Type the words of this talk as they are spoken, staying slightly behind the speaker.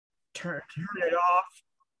turn it off,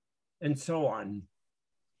 and so on.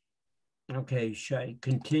 Okay, should I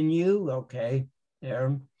continue? Okay,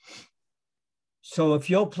 there. So if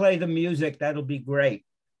you'll play the music, that'll be great.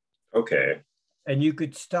 Okay. And you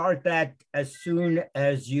could start that as soon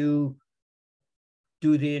as you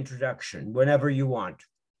do the introduction, whenever you want.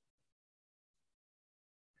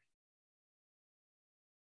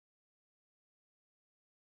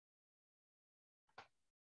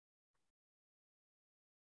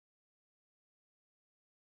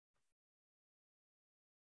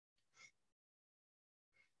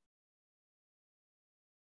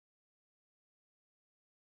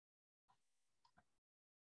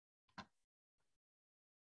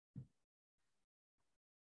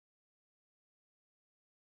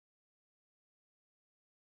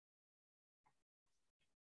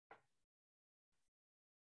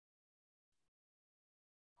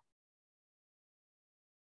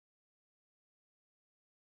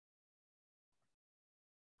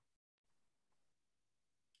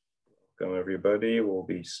 Welcome, everybody. We'll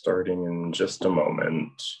be starting in just a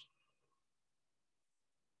moment.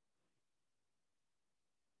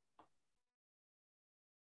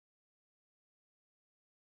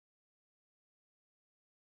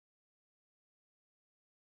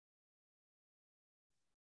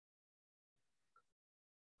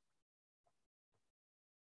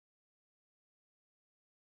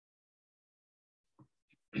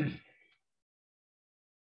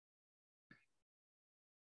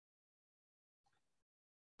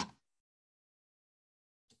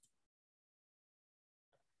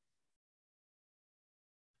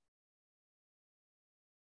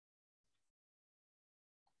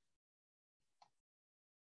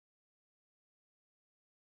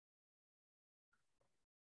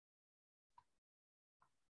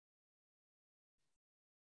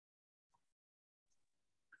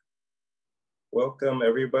 Welcome,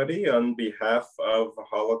 everybody. On behalf of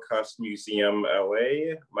Holocaust Museum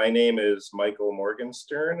LA, my name is Michael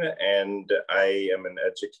Morgenstern, and I am an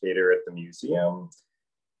educator at the museum.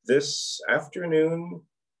 This afternoon,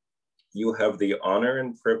 you have the honor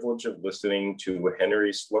and privilege of listening to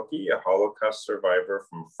Henry Slucki, a Holocaust survivor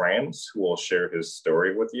from France, who will share his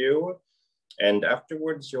story with you. And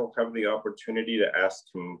afterwards, you'll have the opportunity to ask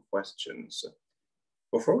him questions.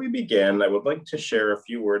 Before we begin, I would like to share a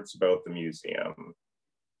few words about the museum.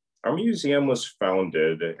 Our museum was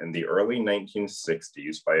founded in the early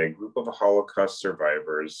 1960s by a group of Holocaust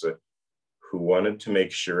survivors who wanted to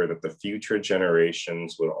make sure that the future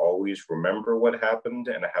generations would always remember what happened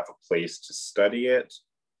and have a place to study it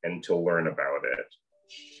and to learn about it.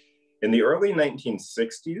 In the early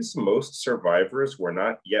 1960s, most survivors were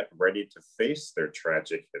not yet ready to face their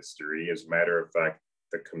tragic history. As a matter of fact,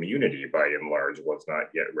 the community by and large was not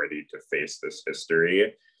yet ready to face this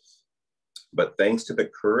history. But thanks to the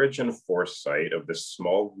courage and foresight of this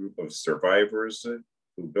small group of survivors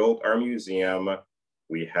who built our museum,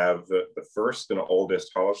 we have the first and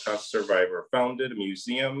oldest Holocaust survivor founded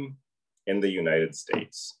museum in the United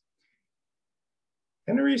States.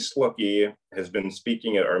 Henry Slucki has been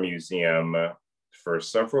speaking at our museum for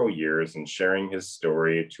several years and sharing his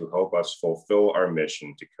story to help us fulfill our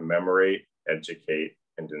mission to commemorate, educate,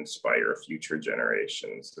 and inspire future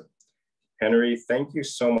generations. Henry, thank you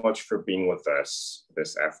so much for being with us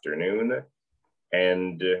this afternoon.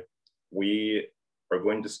 And we are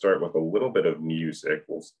going to start with a little bit of music.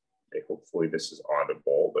 Hopefully this is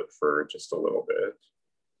audible, but for just a little bit.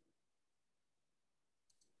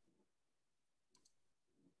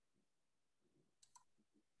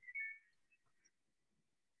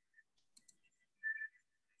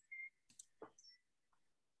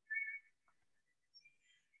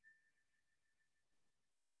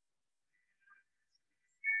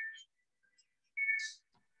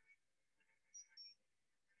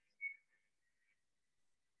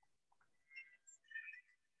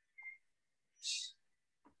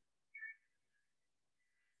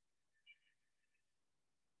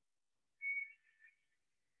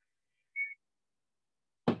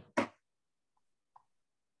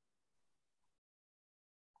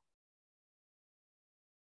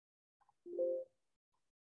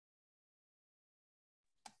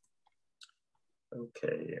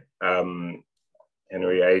 Okay,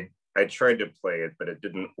 Henry, I tried to play it, but it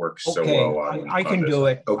didn't work so well on I can do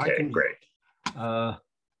it. Okay, great.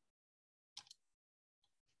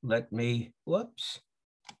 Let me, whoops.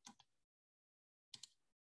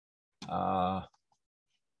 Here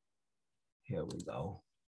we go.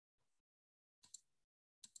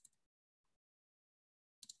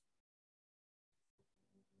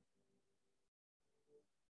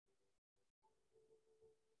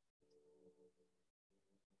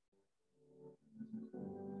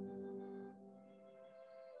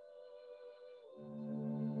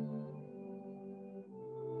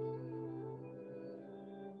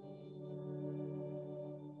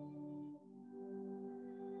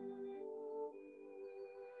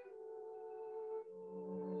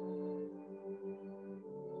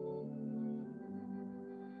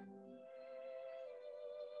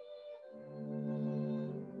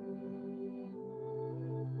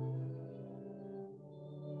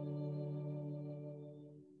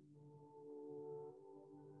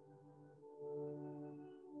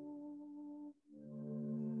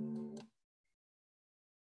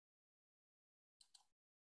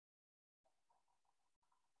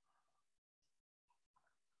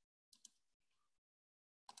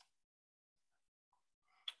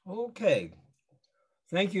 Okay.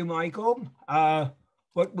 Thank you, Michael.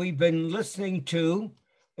 What we've been listening to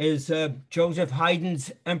is Joseph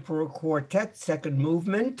Haydn's Emperor Quartet, second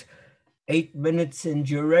movement, 8 minutes in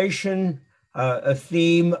duration, a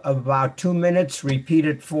theme of about 2 minutes,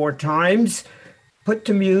 repeated 4 times, put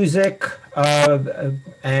to music,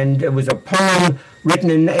 and it was a poem written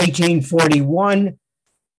in 1841,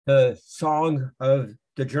 the song of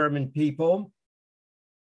the German people.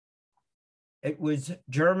 It was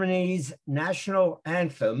Germany's national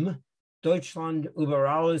anthem, Deutschland über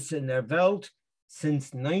alles in der Welt,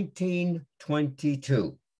 since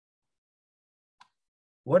 1922.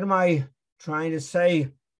 What am I trying to say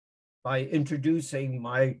by introducing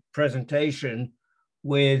my presentation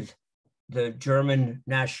with the German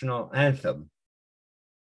national anthem?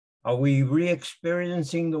 Are we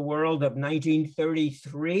re-experiencing the world of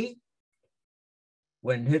 1933?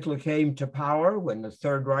 When Hitler came to power, when the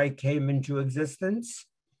Third Reich came into existence,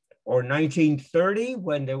 or 1930,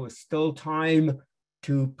 when there was still time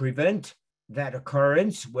to prevent that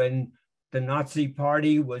occurrence, when the Nazi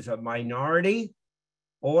Party was a minority,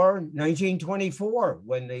 or 1924,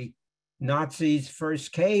 when the Nazis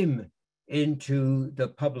first came into the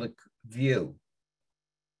public view.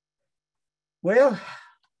 Well,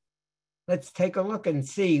 let's take a look and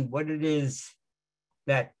see what it is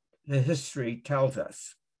that the history tells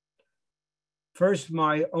us. First,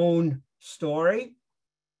 my own story.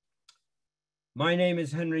 My name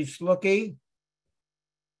is Henry Slucki.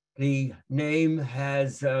 The name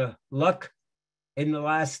has luck in the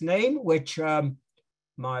last name, which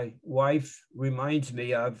my wife reminds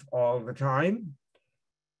me of all the time.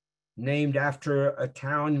 Named after a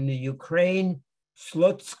town in the Ukraine,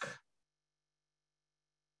 Slucki.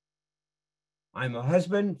 I'm a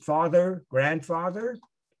husband, father, grandfather,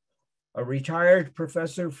 a retired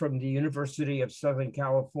professor from the University of Southern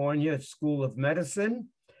California School of Medicine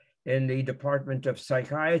in the Department of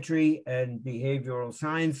Psychiatry and Behavioral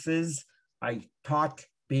Sciences. I taught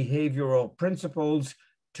behavioral principles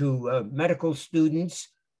to medical students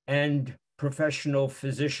and professional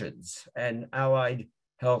physicians and allied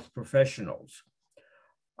health professionals.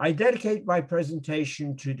 I dedicate my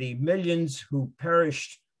presentation to the millions who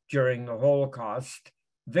perished during the Holocaust,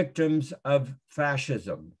 victims of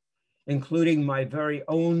fascism, including my very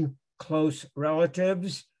own close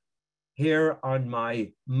relatives. Here on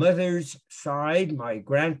my mother's side, my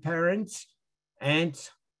grandparents, aunts,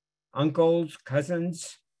 uncles,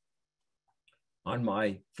 cousins. On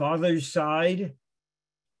my father's side,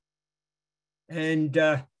 and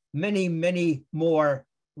many, many more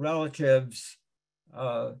relatives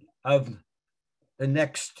of the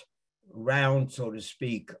next round, so to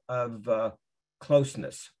speak, of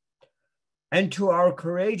closeness. And to our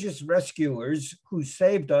courageous rescuers who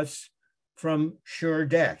saved us from sure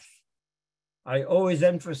death. I always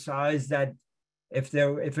emphasize that if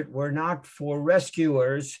it were not for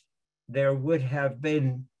rescuers, there would have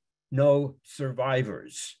been no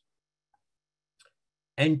survivors.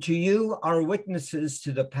 And to you, our witnesses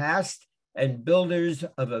to the past and builders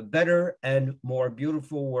of a better and more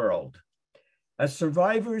beautiful world. As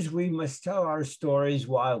survivors, we must tell our stories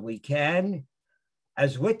while we can.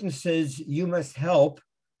 As witnesses, you must help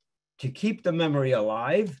to keep the memory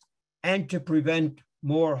alive and to prevent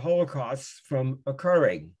more Holocausts from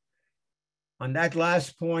occurring. On that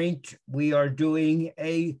last point, we are doing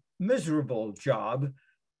a miserable job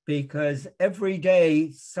because every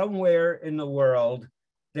day somewhere in the world,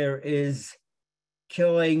 there is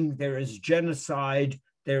killing, there is genocide,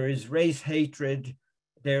 there is race hatred,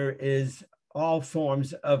 there is all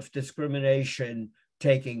forms of discrimination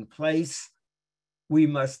taking place. We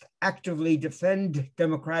must actively defend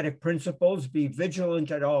democratic principles, be vigilant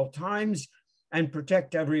at all times, and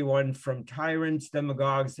protect everyone from tyrants,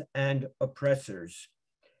 demagogues, and oppressors.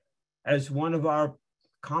 As one of our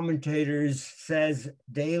commentators says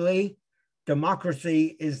daily,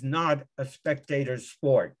 democracy is not a spectator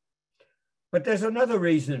sport. But there's another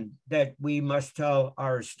reason that we must tell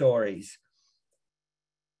our stories.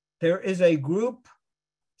 There is a group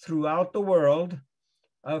throughout the world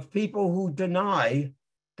of people who deny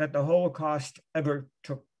that the Holocaust ever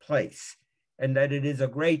took place and that it is a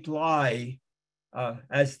great lie,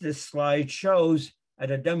 as this slide shows,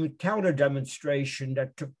 at a counter demonstration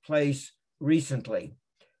that took place recently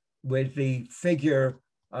with the figure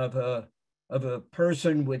of a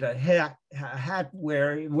person with a hat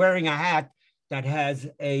wearing a hat that has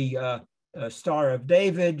a Star of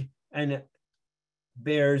David and it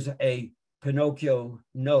bears a Pinocchio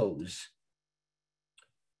nose.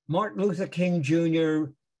 Martin Luther King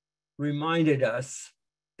Jr. reminded us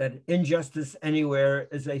that injustice anywhere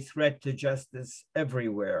is a threat to justice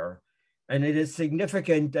everywhere. And it is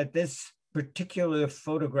significant that this particular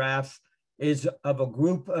photograph is of a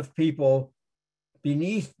group of people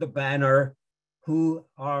beneath the banner who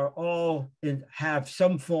are all have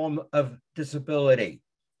some form of disability.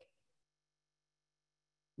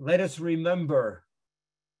 Let us remember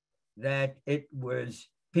that it was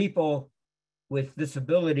people with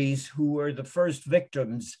disabilities who were the first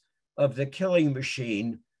victims of the killing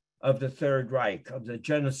machine of the Third Reich, of the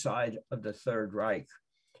genocide of the Third Reich.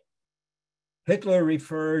 Hitler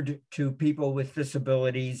referred to people with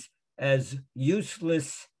disabilities as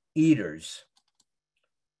useless eaters.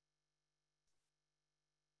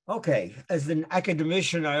 Okay, as an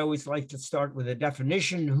academician, I always like to start with a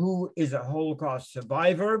definition. Who is a Holocaust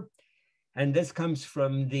survivor? And this comes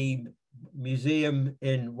from the museum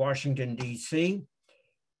in Washington, D.C.,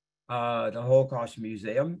 the Holocaust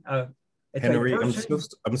Museum. Henry,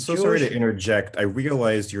 I'm so sorry to interject. I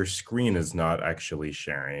realized your screen is not actually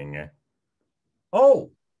sharing.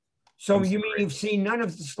 Oh, so you mean you've seen none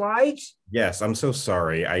of the slides? Yes, I'm so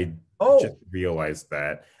sorry. I just realized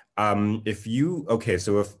that. If you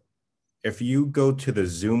go to the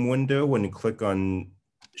Zoom window and click on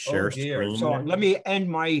share screen. So let me end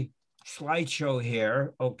my slideshow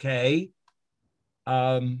here. Okay.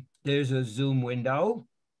 There's a Zoom window.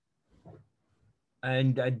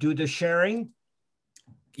 And do the sharing.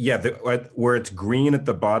 Yeah, where it's green at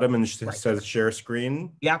the bottom and says share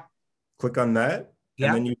screen. Yeah. Click on that. Yeah.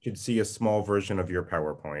 And then you should see a small version of your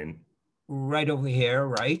PowerPoint. Right over here,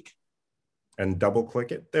 right? And double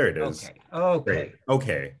click it. There it is. Okay. Okay. Great.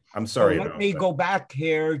 Okay. I'm sorry. So let me go back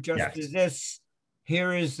here just to this.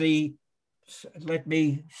 Here is let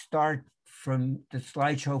me start from the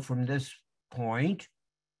slideshow from this point.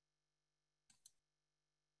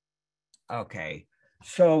 Okay.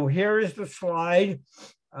 So here is the slide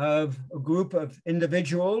of a group of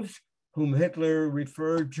individuals whom Hitler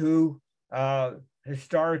referred to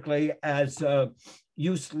historically as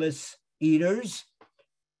useless eaters,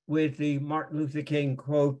 with the Martin Luther King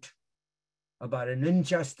quote about an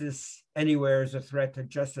injustice anywhere is a threat to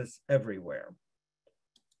justice everywhere.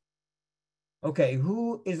 Okay,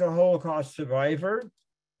 who is a Holocaust survivor?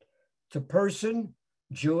 It's a person,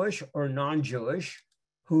 Jewish or non-Jewish,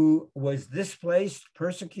 who was displaced,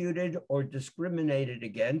 persecuted, or discriminated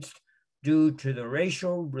against due to the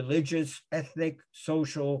racial, religious, ethnic,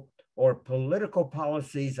 social, or political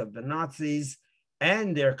policies of the Nazis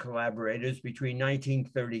and their collaborators between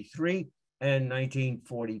 1933 and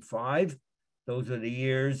 1945. Those are the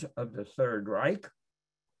years of the Third Reich.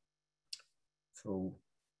 So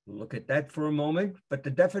we'll look at that for a moment, but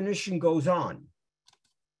the definition goes on.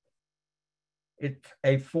 It's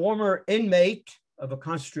a former inmate of a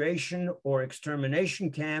concentration or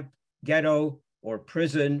extermination camp, ghetto, or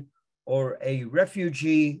prison, or a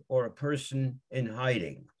refugee or a person in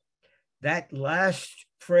hiding. That last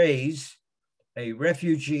phrase, a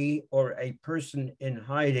refugee or a person in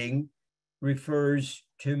hiding, refers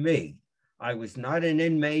to me. I was not an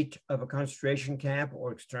inmate of a concentration camp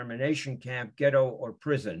or extermination camp, ghetto, or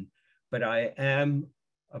prison, but I am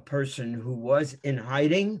a person who was in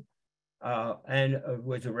hiding and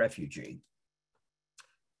was a refugee.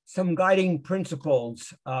 Some guiding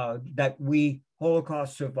principles that we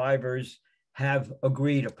Holocaust survivors have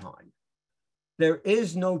agreed upon. There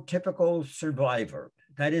is no typical survivor.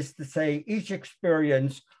 That is to say, each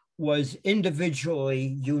experience was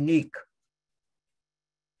individually unique.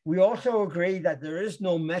 We also agree that there is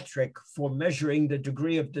no metric for measuring the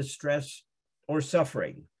degree of distress or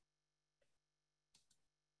suffering.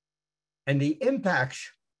 And the impact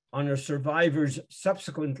on a survivor's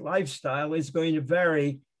subsequent lifestyle is going to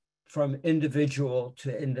vary from individual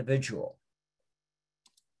to individual.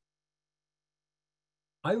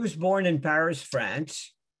 I was born in Paris,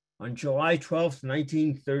 France, on July 12th,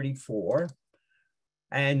 1934.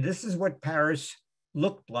 And this is what Paris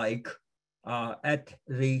looked like at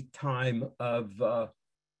the time of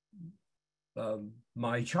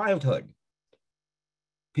my childhood.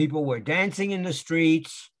 People were dancing in the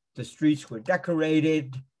streets were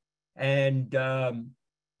decorated, and I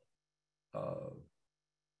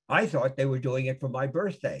thought they were doing it for my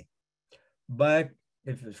birthday. But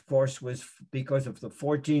it, of course, was because of the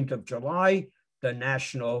 14th of July, the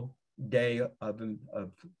national day of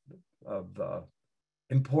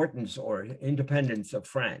importance or independence of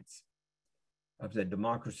France, of the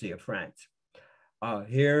democracy of France.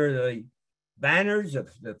 Here are the banners of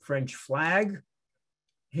the French flag.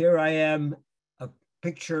 Here I am, a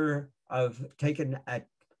picture taken at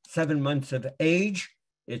 7 months of age.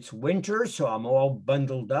 It's winter, so I'm all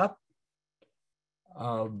bundled up.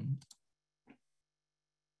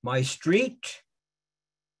 My street,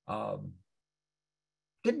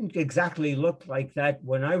 didn't exactly look like that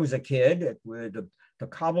when I was a kid, where the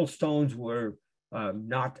cobblestones were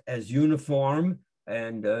not as uniform,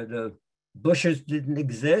 and the bushes didn't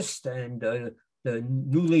exist, and the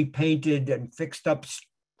newly painted and fixed up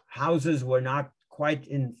houses were not quite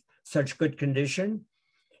in such good condition.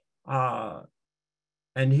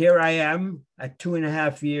 And here I am at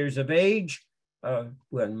 2.5 years of age,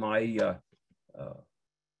 when my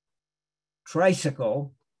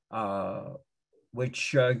tricycle,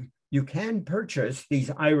 which you can purchase,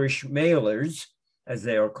 these Irish mailers, as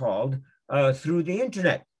they are called, through the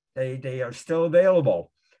internet. They are still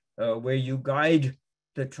available, where you guide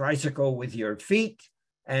the tricycle with your feet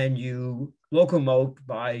and you locomote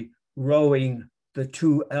by rowing the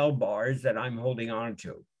 2 L bars that I'm holding on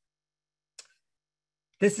to.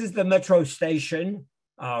 This is the metro station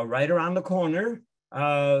right around the corner,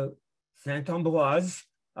 Saint-Ambroise,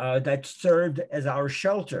 that served as our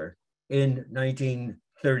shelter in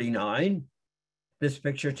 1939. This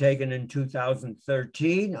picture taken in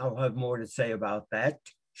 2013. I'll have more to say about that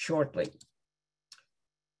shortly.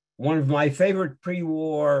 One of my favorite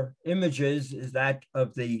pre-war images is that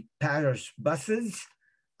of the Paris buses.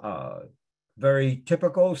 Very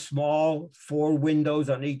typical, small, 4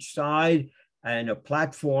 windows on each side, and a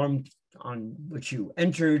platform on which you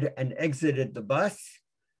entered and exited the bus.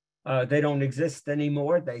 They don't exist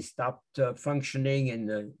anymore. They stopped functioning in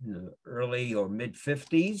the early or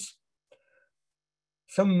mid-50s.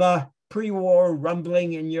 Some pre-war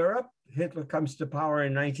rumbling in Europe. Hitler comes to power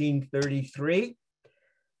in 1933.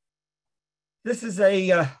 This is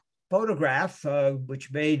a photograph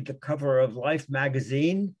which made the cover of Life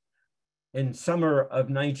magazine in summer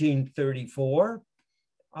of 1934.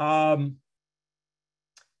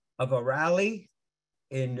 Of a rally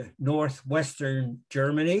in northwestern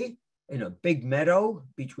Germany, in a big meadow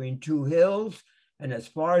between 2 hills. And as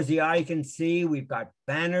far as the eye can see, we've got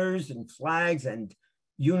banners and flags and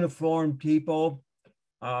uniformed people.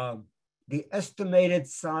 The estimated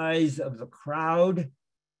size of the crowd,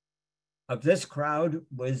 of this crowd,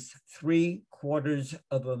 was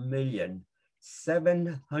 750,000.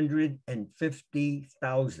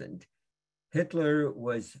 750,000. Hitler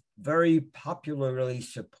was very popularly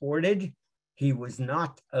supported. He was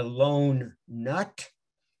not a lone nut.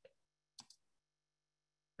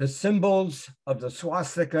 The symbols of the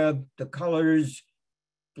swastika, the colors,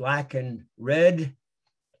 black and red.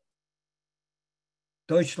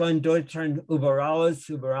 Deutschland, Deutschland über alles,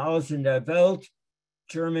 über alles in der Welt.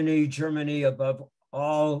 Germany, Germany above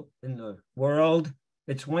all in the world.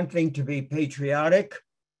 It's one thing to be patriotic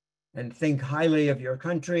and think highly of your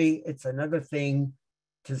country. It's another thing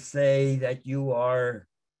to say that you are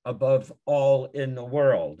above all in the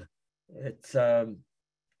world. It's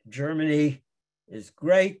Germany is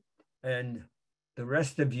great, and the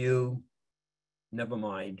rest of you, never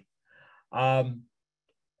mind.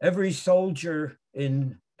 Every soldier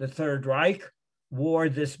in the Third Reich wore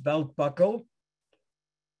this belt buckle,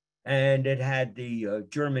 and it had the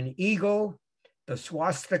German eagle, the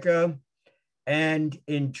swastika, and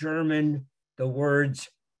in German, the words,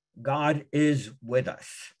 God is with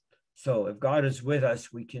us. So if God is with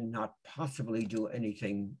us, we cannot possibly do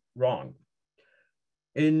anything wrong.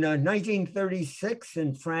 In 1936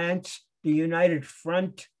 in France, the United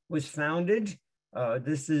Front was founded.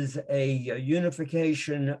 This is a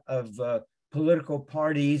unification of political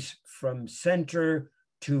parties from center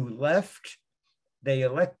to left. They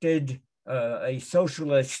elected a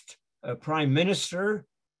socialist prime minister.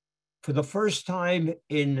 For the first time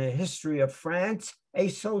in the history of France, a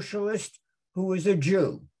socialist who was a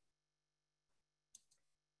Jew.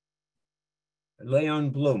 Leon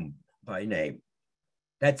Blum by name.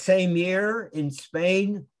 That same year in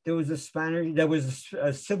Spain, there was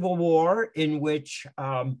a civil war in which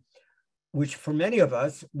for many of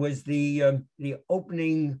us was the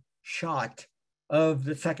opening shot of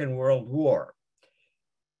the Second World War.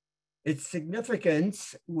 Its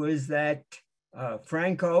significance was that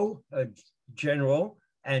Franco, a general,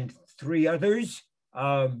 and 3 others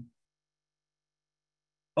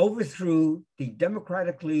overthrew the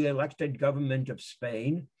democratically elected government of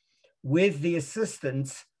Spain with the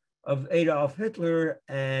assistance of Adolf Hitler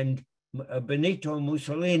and Benito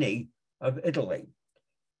Mussolini of Italy.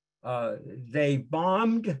 They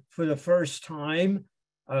bombed for the first time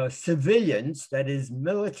civilians, that is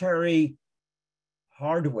military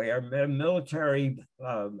hardware, military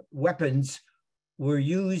weapons were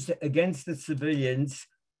used against the civilians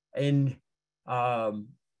in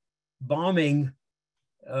bombing,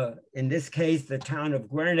 in this case, the town of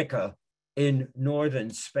Guernica in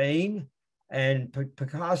northern Spain. And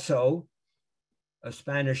Picasso, a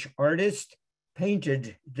Spanish artist,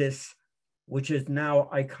 painted this which is now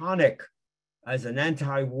iconic as an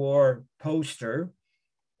anti-war poster,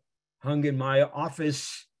 hung in my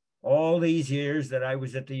office all these years that I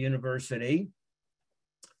was at the university,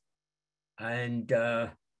 and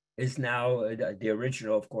is now, the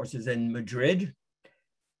original, of course, is in Madrid,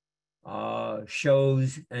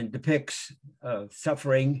 shows and depicts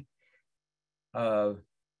suffering of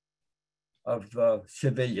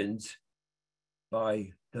civilians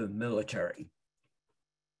by the military.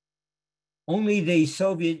 Only the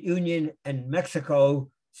Soviet Union and Mexico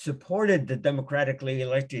supported the democratically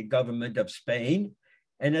elected government of Spain,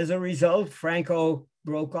 and as a result, Franco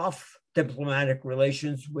broke off diplomatic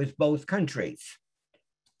relations with both countries.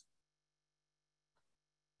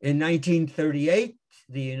 In 1938,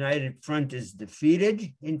 the United Front is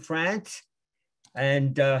defeated in France,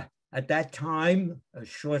 and at that time,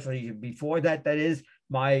 shortly before that, that is,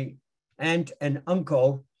 my aunt and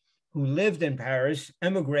uncle, who lived in Paris,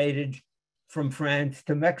 emigrated from France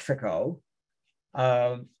to Mexico,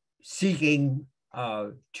 seeking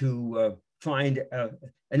to find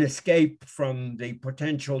an escape from the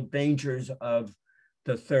potential dangers of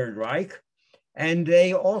the Third Reich. And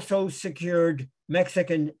they also secured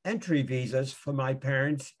Mexican entry visas for my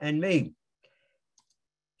parents and me.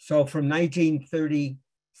 So from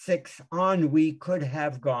 1936 on, we could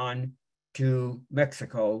have gone to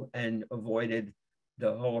Mexico and avoided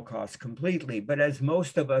the Holocaust completely. But as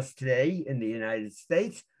most of us today in the United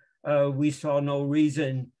States, we saw no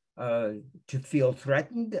reason to feel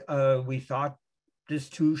threatened. We thought this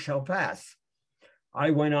too shall pass.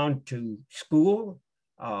 I went on to school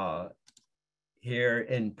here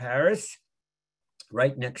in Paris,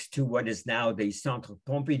 right next to what is now the Centre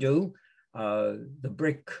Pompidou. The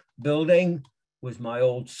brick building was my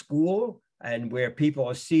old school, and where people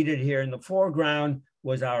are seated here in the foreground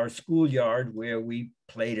was our schoolyard where we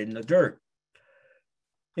played in the dirt.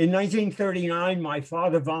 In 1939, my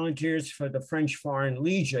father volunteers for the French Foreign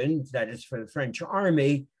Legion, that is for the French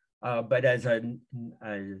Army, but as a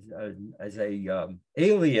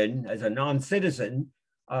alien, as a non-citizen,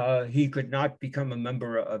 he could not become a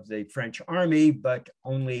member of the French Army, but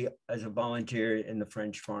only as a volunteer in the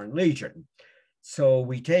French Foreign Legion. So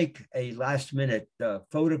we take a last-minute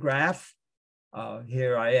photograph.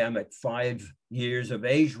 Here I am at 5 years of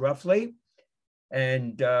age, roughly.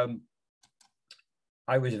 And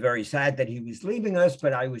I was very sad that he was leaving us,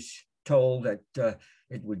 but I was told that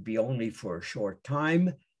it would be only for a short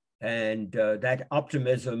time. And that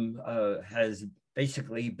optimism has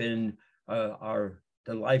basically been the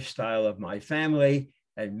lifestyle of my family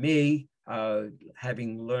and me,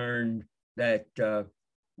 having learned that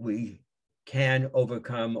we can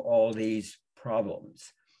overcome all these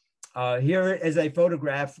problems. Here is a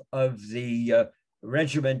photograph of the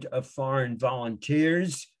Regiment of Foreign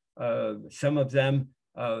Volunteers, some of them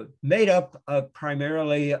made up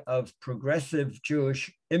primarily of progressive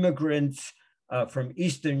Jewish immigrants from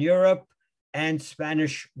Eastern Europe and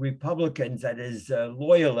Spanish Republicans, that is,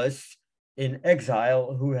 loyalists in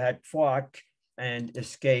exile who had fought and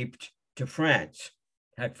escaped to France,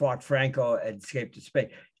 had fought Franco and escaped to Spain.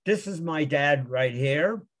 This is my dad right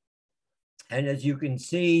here. And as you can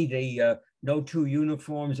see, the no two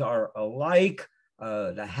uniforms are alike.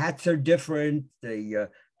 The hats are different, the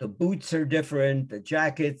boots are different, the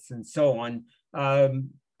jackets and so on.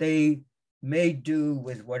 They made do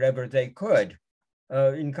with whatever they could.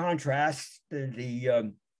 In contrast,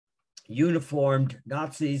 the uniformed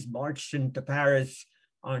Nazis marched into Paris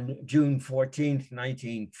on June 14th,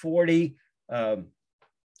 1940.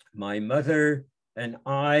 My mother and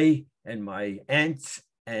I and my aunts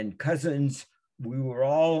and cousins, we were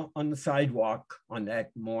all on the sidewalk on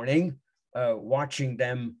that morning, watching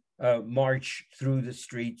them march through the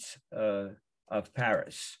streets of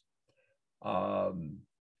Paris.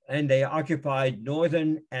 And they occupied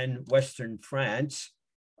northern and western France.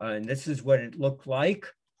 And this is what it looked like.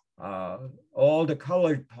 All the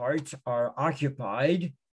colored parts are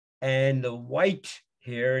occupied, and the white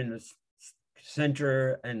here in the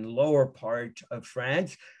center and lower part of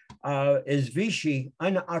France is Vichy,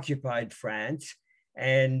 unoccupied France.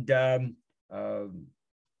 And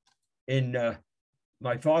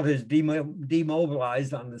my father's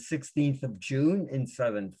demobilized on the 16th of June in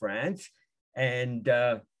southern France. And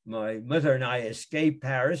my mother and I escaped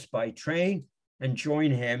Paris by train and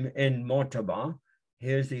joined him in Montauban.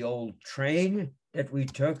 Here's the old train that we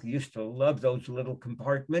took. Used to love those little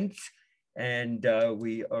compartments. And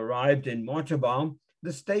we arrived in Montauban.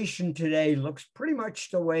 The station today looks pretty much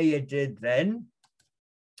the way it did then.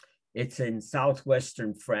 It's in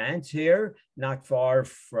southwestern France here, not far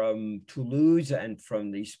from Toulouse and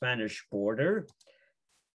from the Spanish border.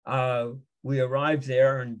 We arrived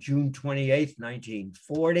there on June 28th,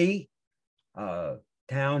 1940.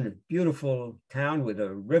 Town, beautiful town with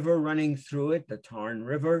a river running through it, the Tarn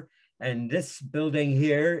River. And this building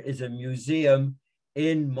here is a museum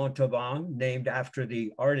in Montauban, named after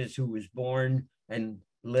the artist who was born and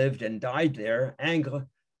lived and died there, Ingres.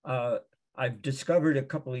 I've discovered a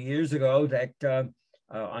couple of years ago that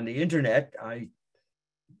on the internet, I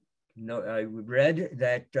read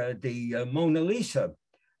that the Mona Lisa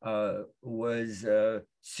was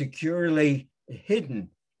securely hidden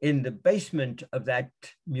in the basement of that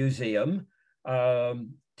museum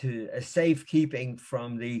to a safekeeping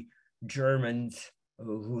from the Germans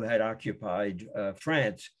who had occupied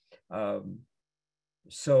France.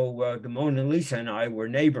 So the Mona Lisa and I were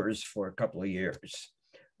neighbors for a couple of years.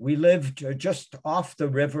 We lived just off the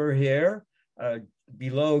river here,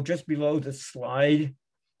 just below the slide.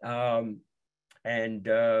 From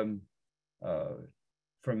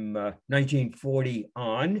 1940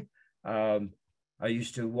 on, I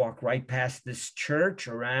used to walk right past this church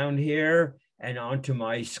around here and onto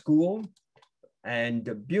my school. And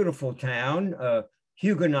a beautiful town,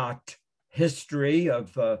 Huguenot history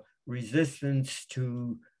of resistance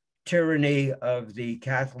to tyranny of the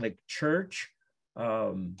Catholic Church.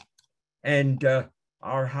 Our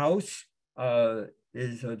house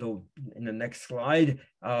is in the next slide,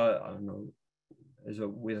 with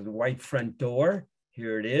a white front door.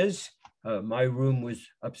 Here it is. My room was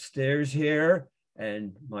upstairs here,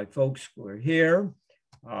 and my folks were here.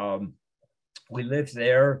 We lived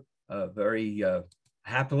there very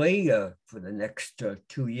happily for the next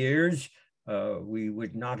 2 years. We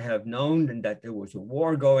would not have known that there was a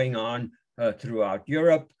war going on throughout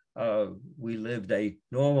Europe. We lived a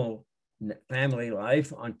normal family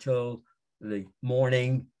life until the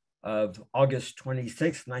morning of August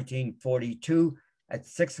 26, 1942. At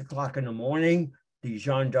 6 o'clock in the morning, the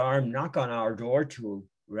gendarme knock on our door to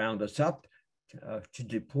round us up, to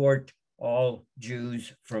deport all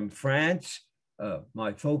Jews from France.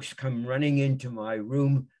 My folks come running into my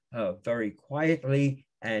room very quietly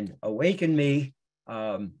and awaken me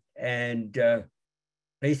and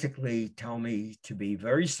basically tell me to be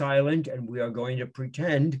very silent, and we are going to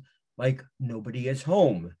pretend like nobody is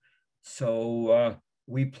home. So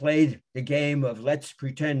we played the game of let's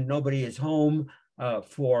pretend nobody is home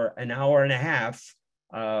for an hour and a half.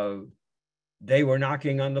 They were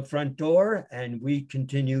knocking on the front door, and we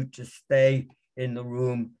continued to stay in the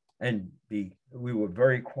room and we were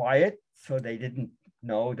very quiet, so they didn't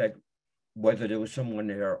know that whether there was someone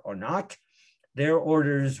there or not. Their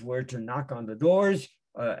orders were to knock on the doors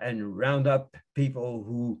and round up people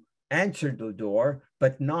who answered the door,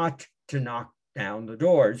 but not to knock down the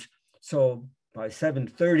doors. So by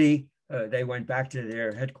 7:30, they went back to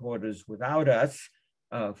their headquarters without us.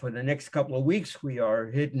 For the next couple of weeks, we are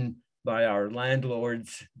hidden by our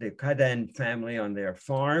landlords, the Cadden family, on their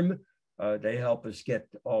farm. They help us get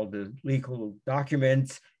all the legal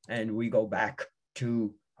documents, and we go back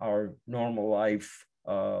to our normal life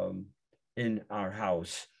in our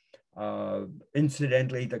house.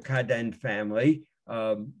 Incidentally, the Cadden family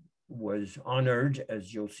was honored,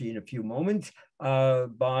 as you'll see in a few moments,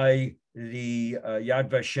 by the Yad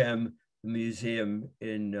Vashem Museum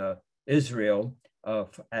in Israel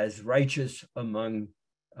as righteous among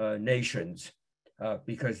nations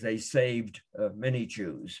because they saved many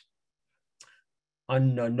Jews.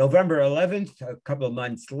 On November 11th, a couple of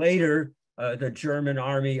months later, the German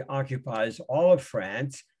army occupies all of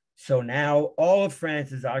France. So now all of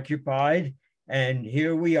France is occupied, and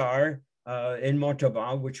here we are in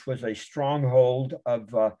Montauban, which was a stronghold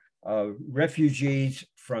of refugees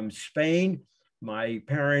from Spain. My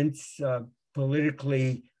parents,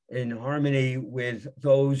 politically in harmony with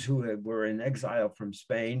those who were in exile from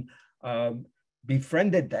Spain,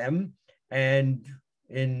 befriended them. And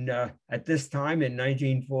at this time in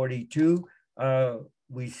 1942,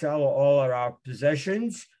 we sell all of our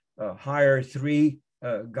possessions, hire 3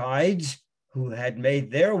 guides who had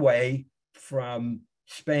made their way from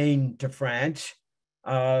Spain to France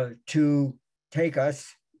to take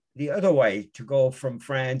us the other way, to go from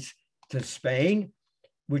France to Spain,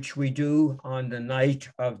 which we do on the night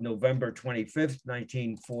of November 25th,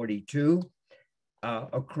 1942,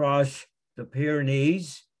 across the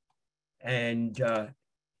Pyrenees. And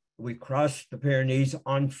we crossed the Pyrenees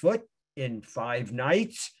on foot in 5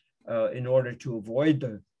 nights in order to avoid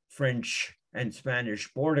the French and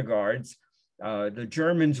Spanish border guards. The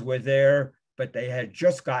Germans were there, but they had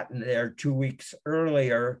just gotten there 2 weeks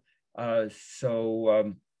earlier,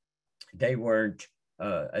 so they weren't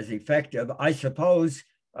as effective. I suppose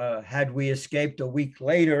had we escaped a week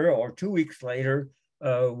later or 2 weeks later,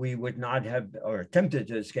 we would not have, or attempted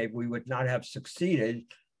to escape, we would not have succeeded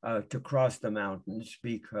to cross the mountains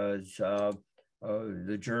because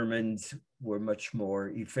the Germans were much more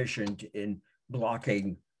efficient in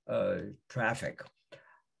blocking traffic.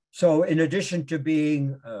 So in addition to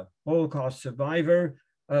being a Holocaust survivor,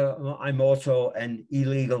 I'm also an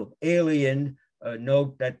illegal alien.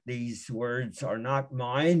 Note that these words are not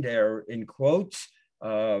mine, they're in quotes.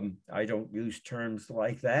 I don't use terms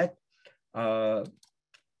like that.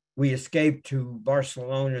 We escaped to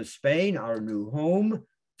Barcelona, Spain, our new home.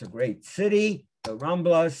 It's a great city, the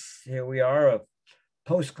Ramblas. Here we are, a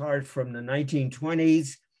postcard from the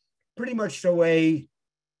 1920s, pretty much the way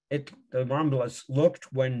the Ramblas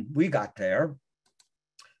looked when we got there.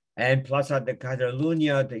 And Plaza de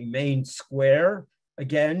Catalunya, the main square,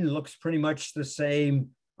 again, looks pretty much the same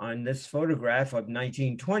on this photograph of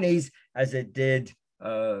 1920s as it did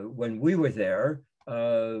when we were there.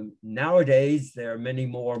 Nowadays, there are many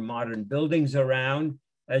more modern buildings around.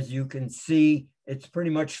 As you can see, it's pretty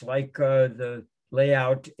much like the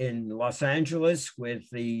layout in Los Angeles with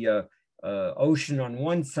the ocean on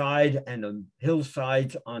one side and the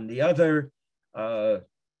hillsides on the other.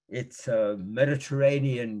 It's a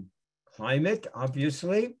Mediterranean climate,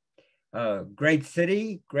 obviously. Great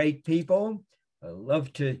city, great people,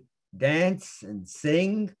 love to dance and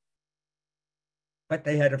sing, but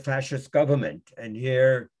they had a fascist government. And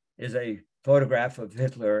here is a photograph of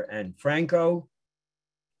Hitler and Franco,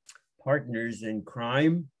 partners in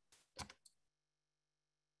crime.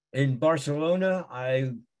 In Barcelona,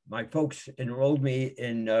 my folks enrolled me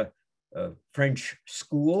in a French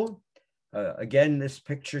school. Again, this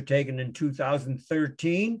picture taken in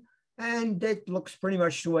 2013, and it looks pretty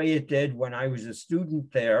much the way it did when I was a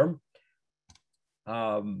student there.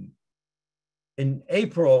 In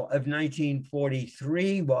April of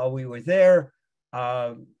 1943, while we were there,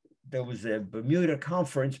 there was a Bermuda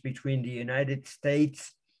Conference between the United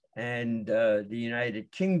States and the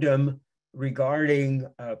United Kingdom regarding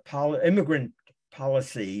immigrant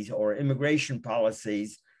policies or immigration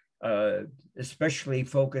policies, especially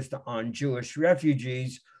focused on Jewish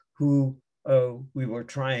refugees who we were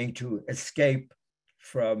trying to escape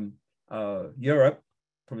from Europe,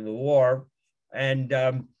 from the war. And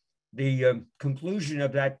the conclusion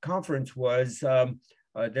of that conference was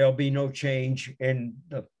there'll be no change in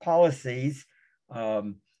the policies.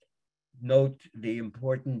 Note the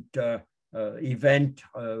important event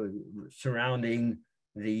surrounding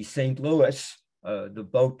the St. Louis, the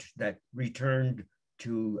boat that returned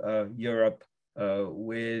to Europe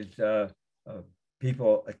with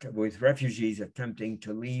people, with refugees attempting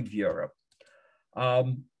to leave Europe.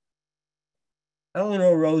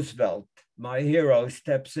 Eleanor Roosevelt, my hero,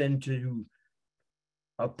 steps in to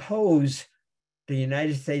oppose the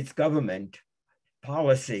United States government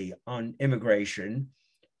policy on immigration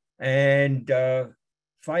and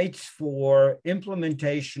fights for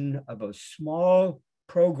implementation of a small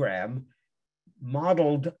program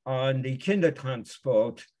modeled on the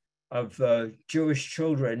Kindertransport of Jewish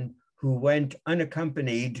children who went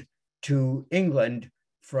unaccompanied to England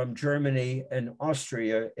from Germany and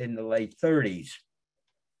Austria in the late 30s.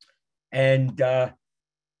 And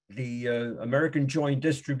the American Joint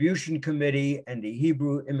Distribution Committee and the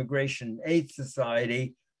Hebrew Immigration Aid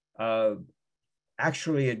Society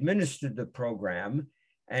actually administered the program.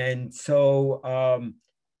 And so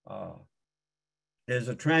there's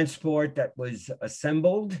a transport that was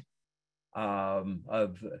assembled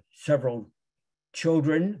of several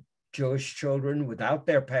children, Jewish children without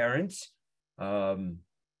their parents. And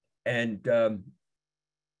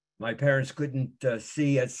my parents couldn't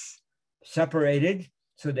see us separated,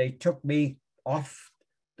 so they took me off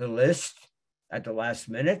the list at the last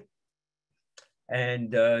minute.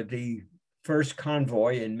 And the first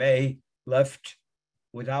convoy in May left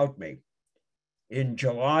without me. In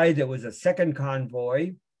July, there was a second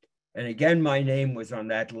convoy, and again, my name was on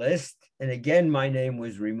that list. And again, my name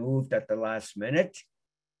was removed at the last minute.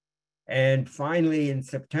 And finally, in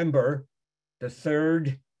September, the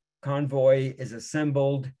third convoy is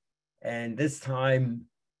assembled. And this time,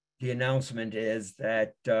 the announcement is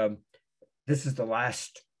that this is the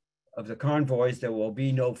last of the convoys. There will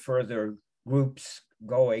be no further groups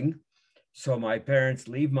going. So my parents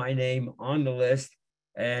leave my name on the list,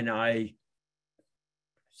 and I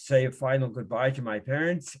say a final goodbye to my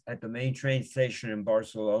parents at the main train station in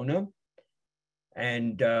Barcelona.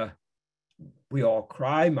 And we all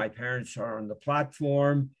cry. My parents are on the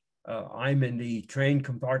platform. I'm in the train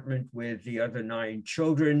compartment with the other 9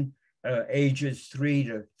 children, ages 3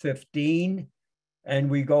 to 15. And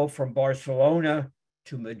we go from Barcelona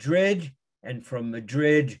to Madrid, and from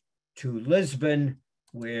Madrid to Lisbon,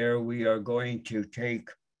 where we are going to take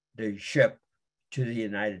the ship to the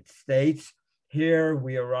United States. Here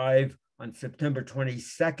we arrive on September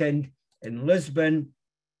 22nd in Lisbon,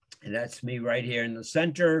 and that's me right here in the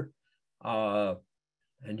center.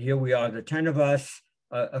 And here we are, the 10 of us,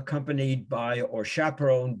 accompanied by or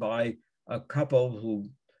chaperoned by a couple who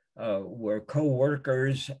were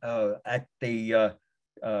co-workers at the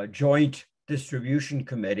Joint Distribution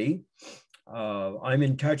Committee. I'm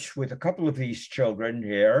in touch with a couple of these children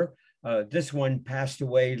here. This one passed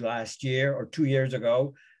away last year or 2 years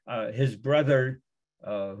ago. His brother,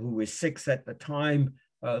 who was 6 at the time,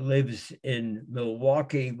 lives in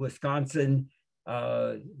Milwaukee, Wisconsin.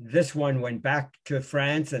 This one went back to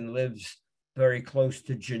France and lives very close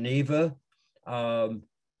to Geneva. I'm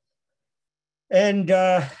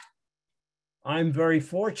very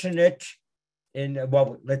fortunate in,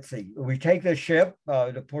 well, let's see, we take the ship,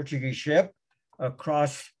 the Portuguese ship,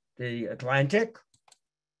 across the Atlantic.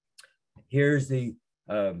 Here's the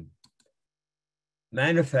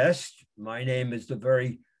manifest. My name is the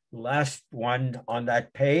very last one on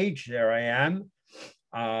that page. There I am.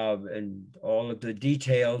 And all of the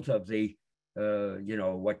details of the,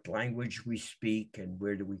 what language we speak and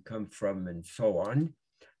where do we come from and so on.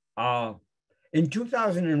 In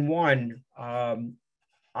 2001,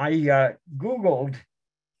 I Googled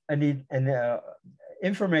an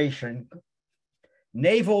information,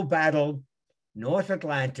 Naval Battle, North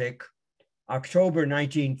Atlantic, October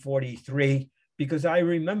 1943, because I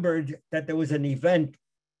remembered that there was an event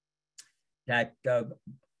that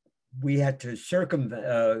we had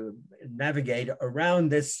to navigate around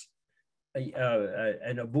this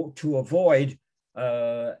and to avoid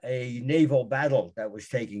a naval battle that was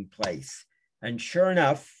taking place. And sure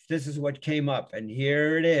enough, this is what came up. And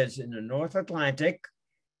here it is in the North Atlantic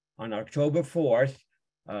on October 4th.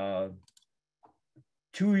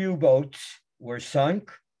 2 U-boats were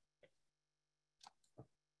sunk.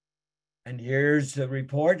 And here's the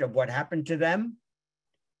report of what happened to them.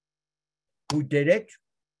 Who did it?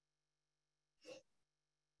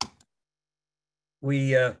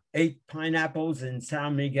 We ate pineapples in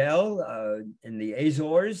San Miguel in the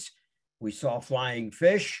Azores. We saw flying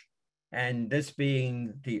fish. And this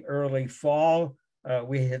being the early fall,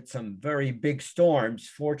 we hit some very big storms.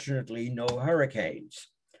 Fortunately, no hurricanes.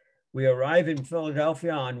 We arrive in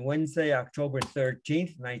Philadelphia on Wednesday, October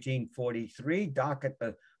 13th, 1943, dock at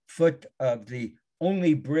the foot of the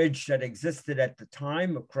only bridge that existed at the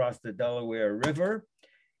time across the Delaware River.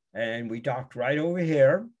 And we docked right over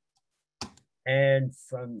here. And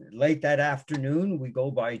from late that afternoon, we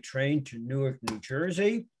go by train to Newark, New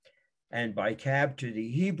Jersey, and by cab to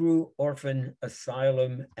the Hebrew Orphan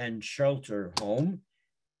Asylum and Shelter Home.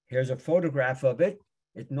 Here's a photograph of it.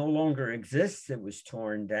 It no longer exists. It was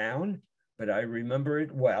torn down, but I remember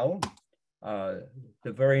it well. The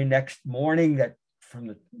very next morning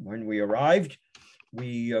when we arrived,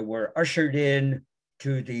 we were ushered in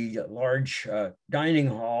to the large dining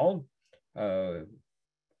hall,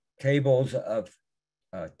 tables of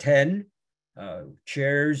 10,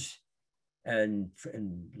 chairs and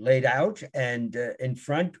laid out, and in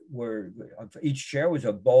front of each chair was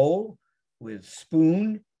a bowl with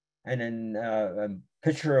spoon and then a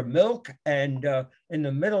pitcher of milk, and in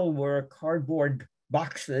the middle were cardboard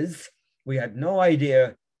boxes. We had no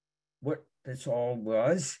idea what this all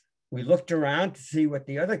was. We looked around to see what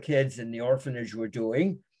the other kids in the orphanage were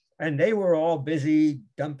doing, and they were all busy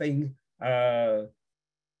dumping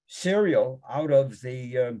cereal out of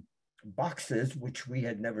the boxes, which we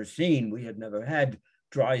had never seen. We had never had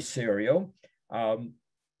dry cereal.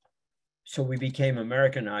 So we became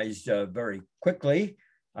Americanized very quickly.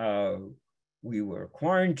 We were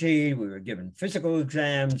quarantined, we were given physical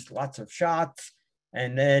exams, lots of shots,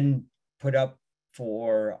 and then put up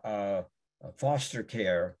for foster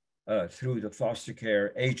care through the foster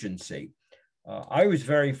care agency. I was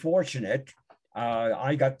very fortunate.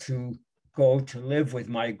 I got to go to live with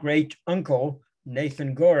my great uncle,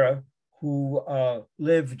 Nathan Gora, who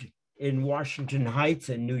lived in Washington Heights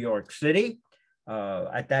in New York City.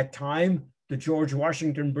 At that time, the George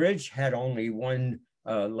Washington Bridge had only one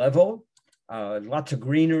level, lots of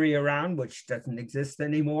greenery around, which doesn't exist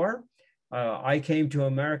anymore. I came to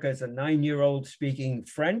America as a 9-year-old speaking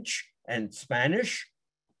French and Spanish,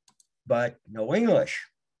 but no English.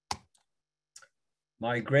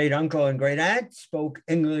 My great uncle and great aunt spoke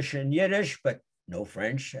English and Yiddish, but no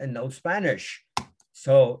French and no Spanish.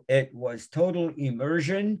 So it was total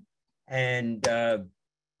immersion, and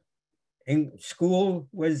school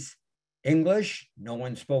was English. No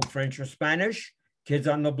one spoke French or Spanish. Kids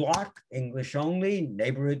on the block, English only.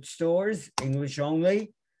 Neighborhood stores, English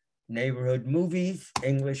only. Neighborhood movies,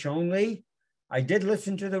 English only. I did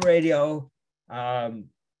listen to the radio.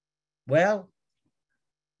 Well,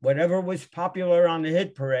 whatever was popular on the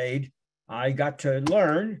hit parade, I got to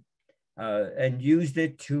learn and used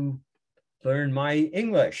it to learn my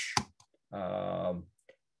English.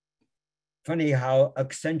 Funny how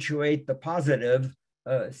accentuate the positive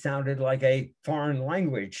sounded like a foreign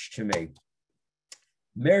language to me.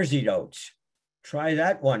 Mersey notes. Try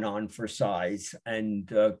that one on for size and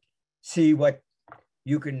see what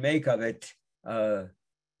you can make of it.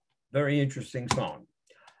 Very interesting song.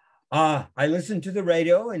 I listened to the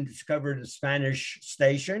radio and discovered a Spanish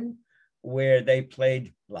station where they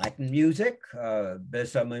played Latin music.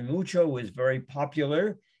 Besame Mucho was very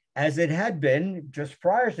popular, as it had been just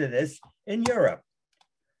prior to this in Europe.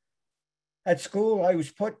 At school, I was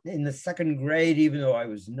put in the second grade, even though I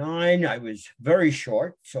was 9. I was very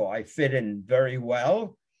short, so I fit in very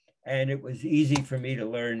well. And it was easy for me to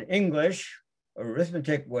learn English.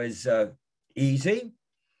 Arithmetic was easy.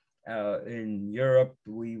 In Europe,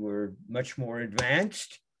 we were much more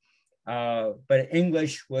advanced. But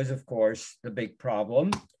English was, of course, the big problem.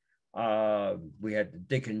 We had the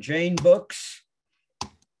Dick and Jane books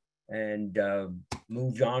and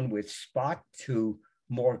moved on with Spot to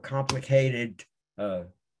more complicated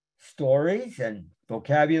stories and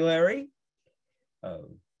vocabulary.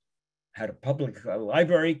 Had a public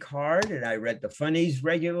library card, and I read the funnies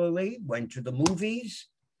regularly, went to the movies.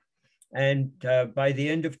 And by the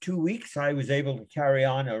end of 2 weeks, I was able to carry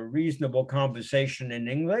on a reasonable conversation in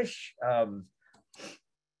English. At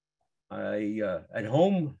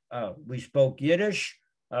home, we spoke Yiddish,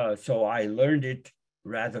 so I learned it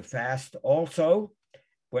rather fast also.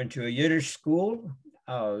 Went to a Yiddish school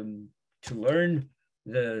to learn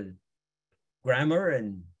the grammar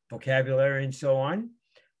and vocabulary and so on.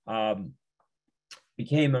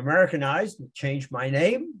 Became Americanized, changed my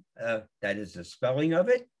name, that is the spelling of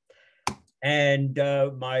it. And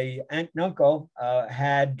my aunt and uncle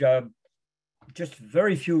had just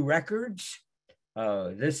very few records.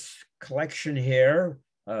 This collection here,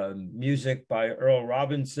 music by Earl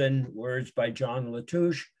Robinson, words by John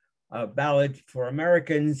Latouche, Ballad for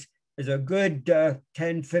Americans, is a good 10,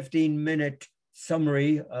 15-minute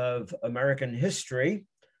summary of American history,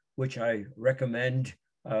 which I recommend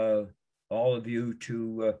all of you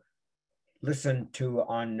to listen to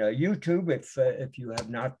on YouTube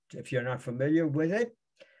if you're not familiar with it.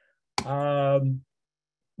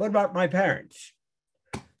 What about my parents?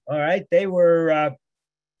 All right, they were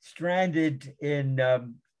stranded in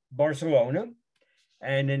Barcelona,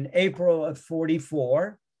 and in April of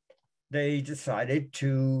 '44, they decided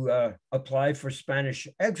to apply for Spanish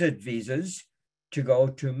exit visas to go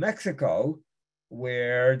to Mexico,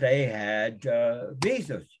 where they had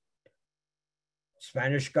visas.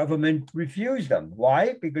 Spanish government refused them.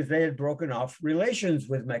 Why? Because they had broken off relations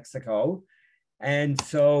with Mexico. And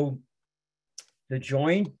so the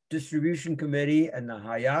Joint Distribution Committee and the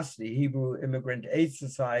HIAS, the Hebrew Immigrant Aid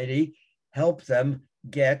Society, helped them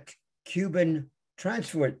get Cuban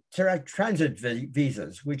transit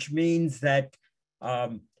visas, which means that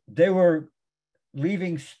they were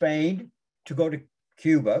leaving Spain to go to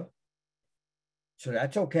Cuba. So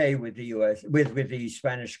that's okay with the US, with the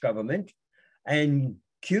Spanish government. And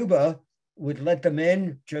Cuba would let them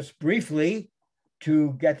in just briefly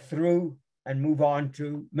to get through and move on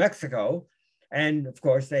to Mexico. And of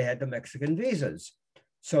course, they had the Mexican visas.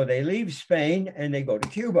 So they leave Spain and they go to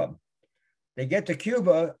Cuba. They get to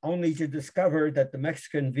Cuba only to discover that the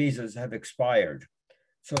Mexican visas have expired.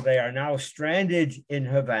 So they are now stranded in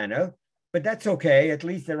Havana, but that's okay. At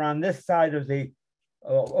least they're on this side of the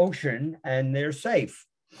ocean and they're safe.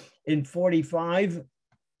 In '45,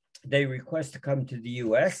 they request to come to the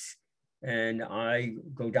US, and I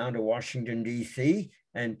go down to Washington, D.C.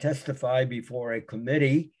 and testify before a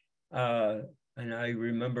committee. And I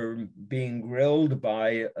remember being grilled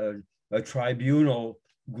by a tribunal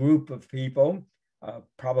group of people,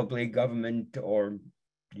 probably government or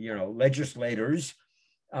legislators,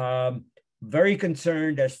 very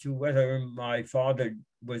concerned as to whether my father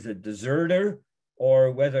was a deserter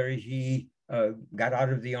or whether he got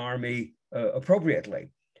out of the army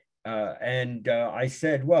appropriately. And I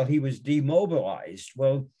said, well, he was demobilized.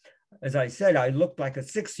 Well, as I said, I looked like a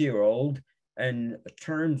 6-year-old, and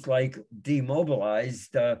terms like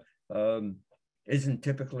demobilized isn't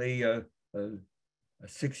typically a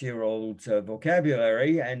 6-year-old's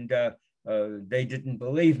vocabulary, and they didn't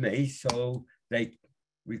believe me, so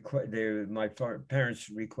my parents'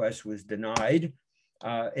 request was denied.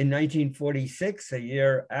 In 1946, a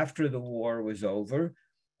year after the war was over,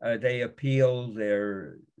 they appealed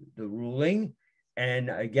the ruling, and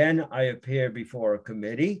again I appeared before a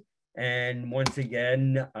committee, and once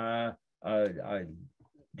again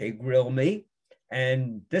they grill me.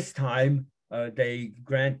 And this time they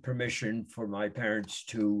grant permission for my parents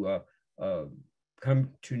to come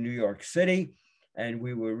to New York City. And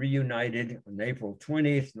we were reunited on April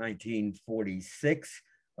 20th, 1946.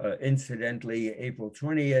 Incidentally, April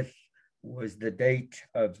 20th was the date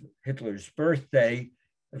of Hitler's birthday.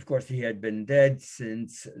 Of course, he had been dead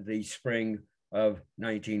since the spring of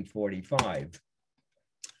 1945.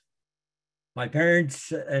 My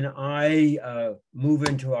parents and I move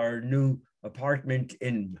into our new apartment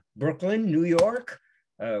in Brooklyn, New York,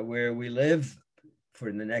 where we live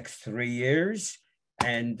for the next 3 years,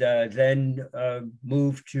 and then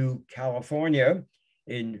moved to California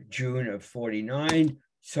in June of 49.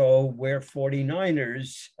 So we're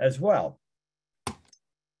 49ers as well.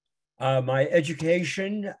 My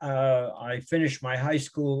education, I finished my high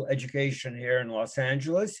school education here in Los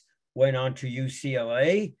Angeles, went on to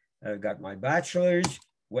UCLA, got my bachelor's,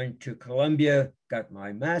 went to Columbia, got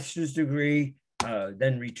my master's degree,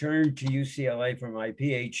 then returned to UCLA for my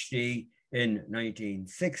PhD in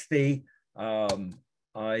 1960.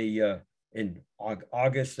 In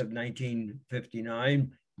August of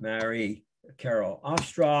 1959, marry Carol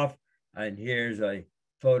Ostroff, and here's a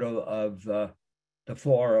photo of the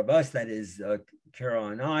four of us, that is Carol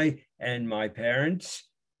and I and my parents.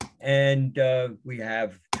 And we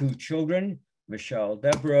have 2 children, Michelle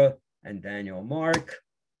Deborah and Daniel Mark.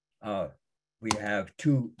 We have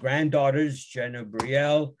 2 granddaughters, Jenna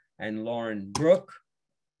Brielle and Lauren Brooke.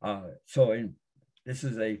 This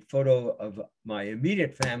is a photo of my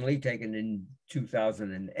immediate family taken in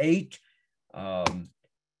 2008.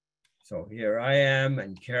 So here I am,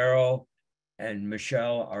 and Carol and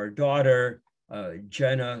Michelle, our daughter,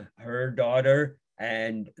 Jenna, her daughter,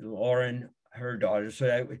 and Lauren, her daughter.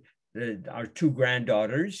 So our 2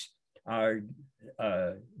 granddaughters, our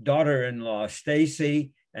daughter-in-law,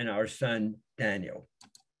 Stacy, and our son, Daniel.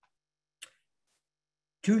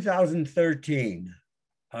 2013,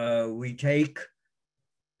 we take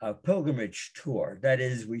a pilgrimage tour. That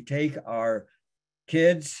is, we take our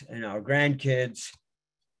kids and our grandkids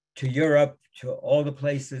to Europe, to all the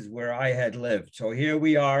places where I had lived. So here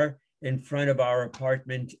we are in front of our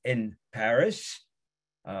apartment in Paris.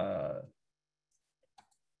 My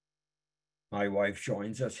wife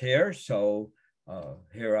joins us here. So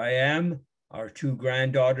here I am, our 2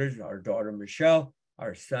 granddaughters, our daughter Michelle,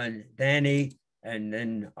 our son Danny, and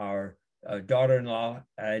then our daughter-in-law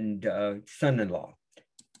and son-in-law.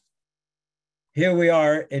 Here we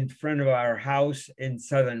are in front of our house in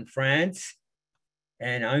southern France.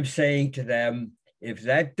 And I'm saying to them, if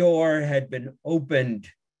that door had been opened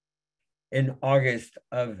in August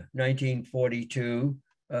of 1942,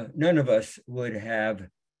 none of us would have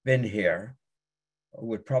been here,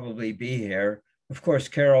 would probably be here. Of course,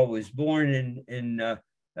 Carol was born in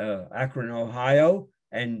Akron, Ohio,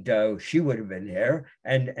 and she would have been here.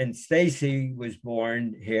 And Stacy was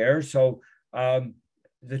born here. So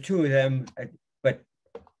the 2 of them, but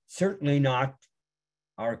certainly not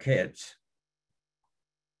our kids.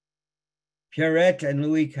 Pierrette and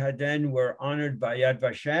Louis Cadden were honored by Yad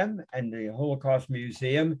Vashem and the Holocaust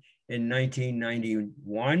Museum in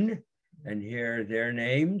 1991. And here are their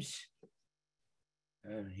names.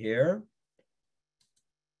 Here.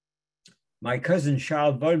 My cousin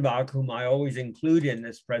Charles Volbach, whom I always include in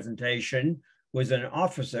this presentation, was an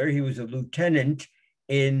officer. He was a lieutenant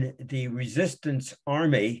in the Resistance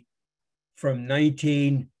Army from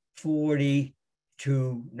 1940 to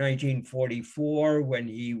 1944, when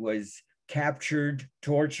he was captured,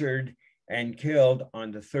 tortured, and killed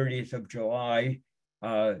on the 30th of July,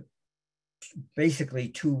 basically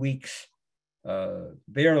 2 weeks,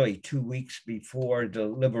 barely 2 weeks before the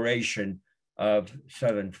liberation of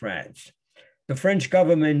southern France. The French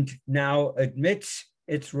government now admits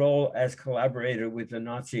its role as collaborator with the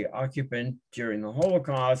Nazi occupant during the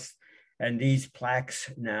Holocaust, and these plaques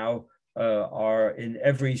now are in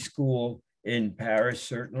every school in Paris,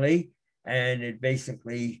 certainly, and it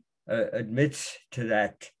basically admits to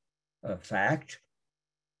that fact.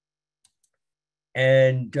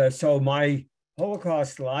 And so my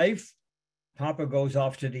Holocaust life, Papa goes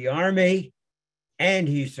off to the army and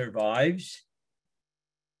he survives.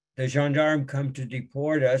 The gendarmes come to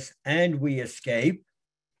deport us and we escape.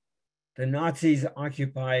 The Nazis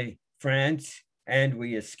occupy France and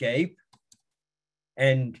we escape.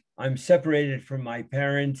 And I'm separated from my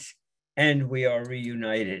parents and we are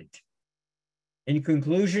reunited. In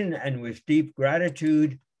conclusion, and with deep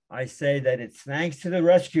gratitude, I say that it's thanks to the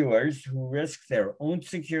rescuers who risked their own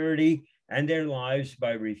security and their lives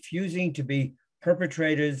by refusing to be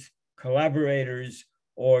perpetrators, collaborators,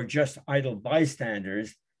 or just idle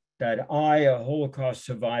bystanders that I, a Holocaust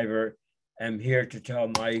survivor, am here to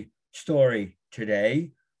tell my story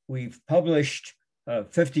today. We've published,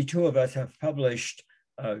 52 of us have published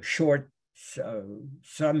a short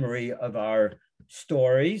summary of our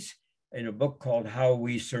stories in a book called How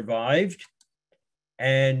We Survived.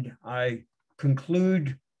 And I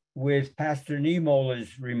conclude with Pastor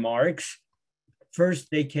Niemöller's remarks. First,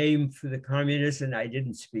 they came for the communists and I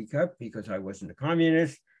didn't speak up because I wasn't a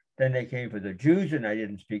communist. Then they came for the Jews and I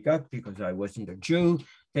didn't speak up because I wasn't a Jew.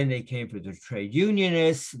 Then they came for the trade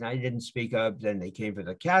unionists and I didn't speak up. Then they came for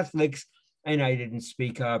the Catholics and I didn't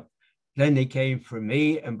speak up. Then they came for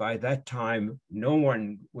me, and by that time, no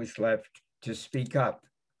one was left to speak up.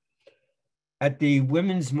 At the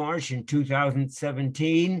Women's March in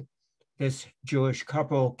 2017, this Jewish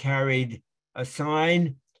couple carried a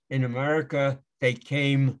sign. In America, they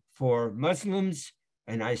came for Muslims,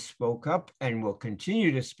 and I spoke up and will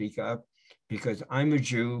continue to speak up because I'm a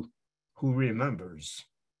Jew who remembers.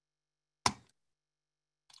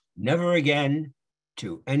 Never again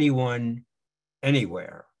to anyone,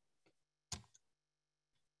 anywhere.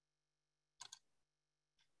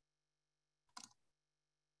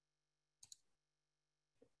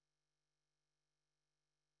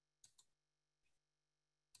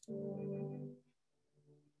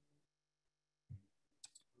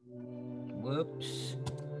 Whoops.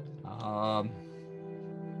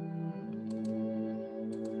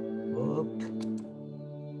 Whoop.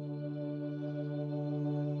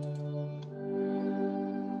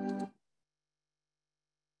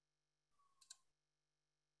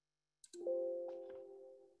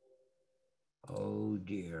 Oh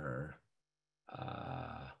dear.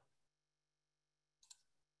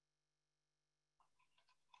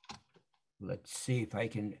 Let's see if I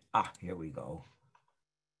can, here we go.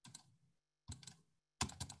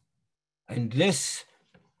 And this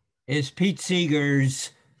is Pete Seeger's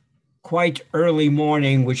Quite Early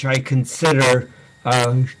Morning, which I consider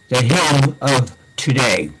the hymn of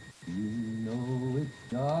today. You know it's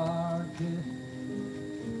darkest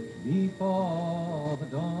before the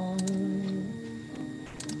dawn.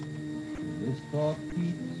 This thought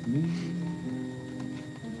keeps me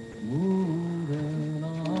moving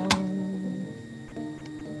on.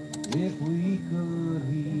 If we could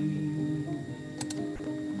heed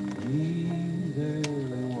these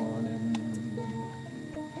early warnings,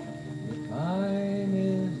 the time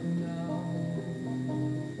is now.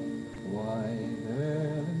 White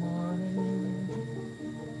early morning,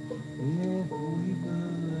 if we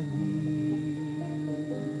could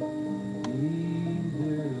heed these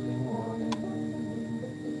early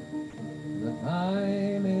warnings, the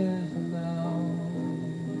time is now.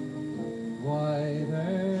 White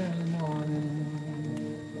early morning,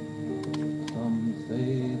 some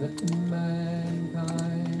say that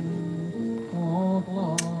mankind won't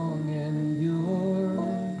long endure,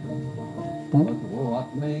 but what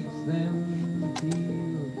makes them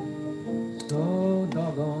feel so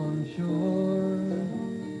doggone sure?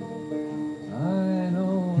 I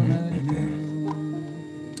know that you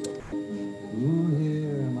who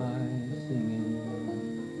hear my singing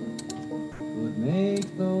would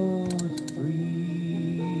make those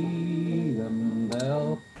freedom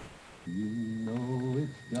bells. You know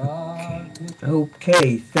it's dark.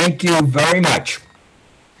 Okay, thank you very much.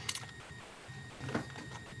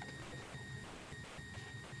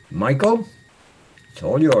 Michael, it's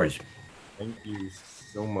all yours. Thank you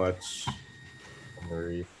so much,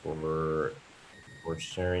 Murray, for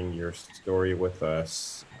sharing your story with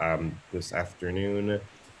us this afternoon.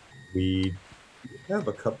 We have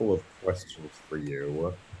a couple of questions for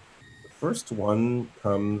you. The first one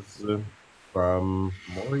comes from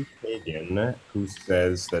Maury Kagan, who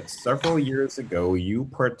says that several years ago you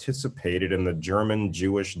participated in the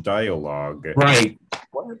German-Jewish dialogue. Right.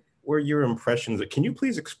 What were your impressions? Can you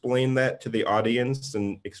please explain that to the audience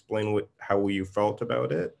and explain how you felt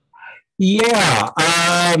about it? Yeah.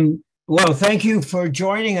 Well, thank you for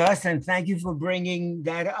joining us and thank you for bringing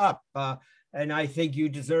that up. And I think you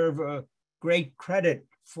deserve a great credit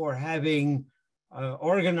for having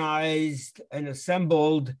organized and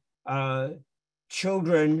assembled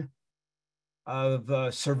children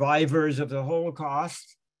of survivors of the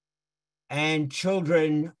Holocaust and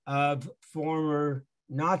children of former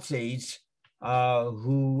Nazis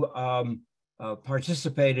who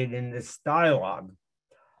participated in this dialogue.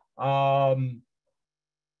 I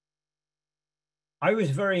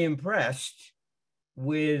was very impressed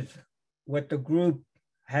with what the group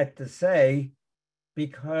had to say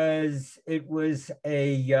because it was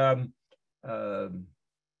a,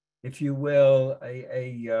 if you will,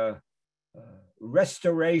 a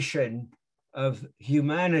restoration of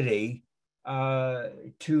humanity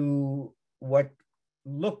to what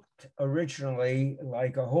looked originally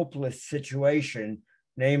like a hopeless situation,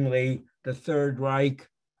 namely the Third Reich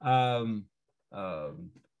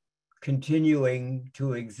continuing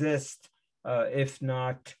to exist, if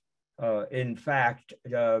not in fact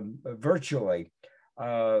virtually.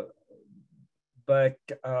 But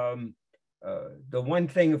the one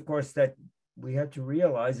thing, of course, that we have to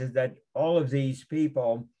realize is that all of these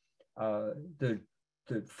people,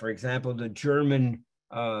 for example, the German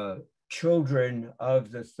children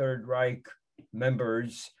of the Third Reich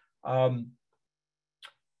members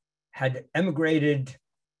had emigrated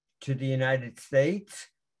to the United States,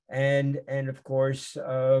 and of course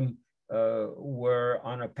were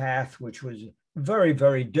on a path which was very,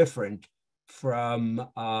 very different from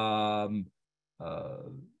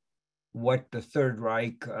what the Third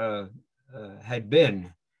Reich had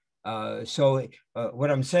been. So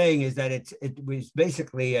what I'm saying is that it was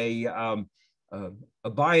basically a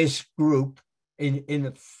biased group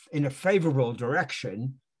in a favorable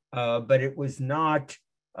direction, but it was not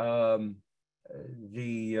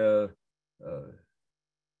the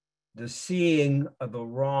seeing of a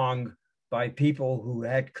wrong by people who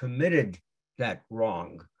had committed that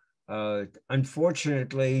wrong.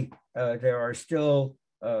 Unfortunately, there are still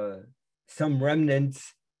some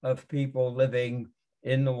remnants of people living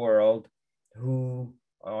in the world who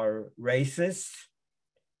are racist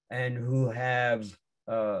and who have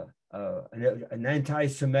an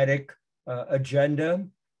anti-Semitic agenda,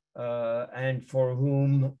 and for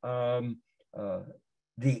whom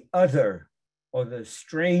the other or the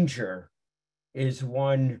stranger is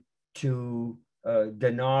one to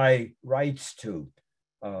deny rights to.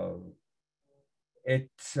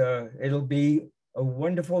 It'll be a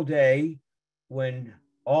wonderful day when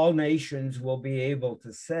all nations will be able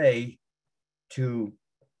to say to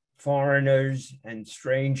foreigners and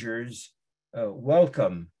strangers,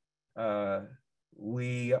 welcome.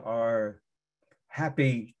 We are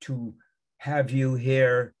happy to have you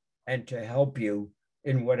here and to help you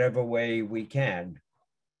in whatever way we can.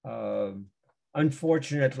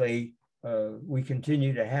 Unfortunately, we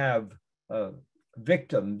continue to have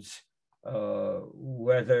victims,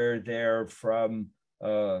 whether they're from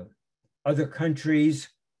other countries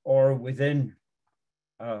or within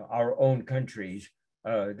our own countries,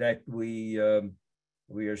 that we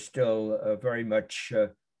are still very much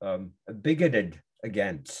bigoted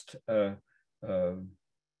against.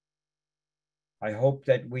 I hope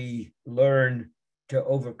that we learn to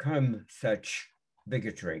overcome such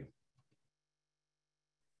bigotry.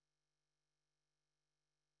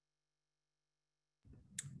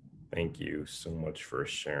 Thank you so much for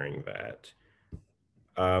sharing that.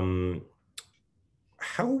 How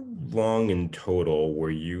long in total were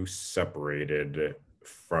you separated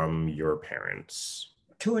from your parents?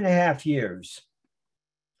 2.5 years.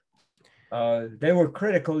 They were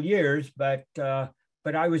critical years, but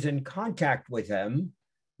I was in contact with them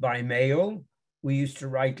by mail. We used to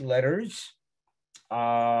write letters.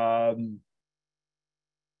 I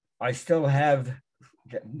still have,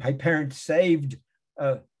 my parents saved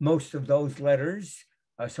most of those letters,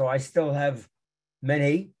 so I still have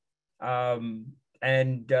many. So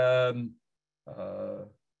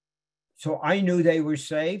I knew they were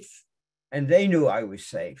safe, and they knew I was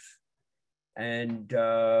safe. And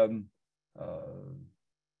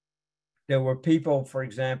there were people, for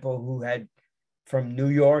example, who had, from New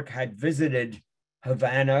York, had visited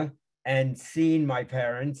Havana and seen my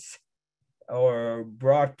parents, or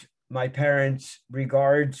brought my parents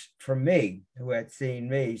regards from me, who had seen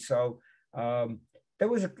me. So there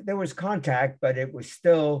was contact, but it was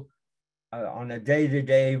still on a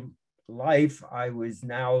day-to-day life. I was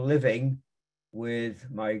now living with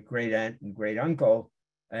my great aunt and great uncle,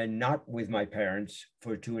 and not with my parents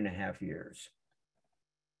for 2.5 years.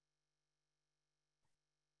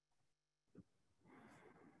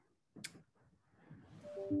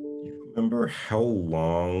 Do you remember how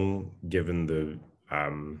long, given the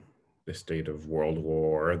state of World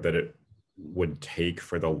War, that it would take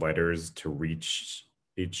for the letters to reach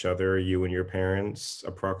each other, you and your parents?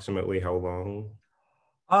 Approximately how long?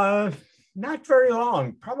 Not very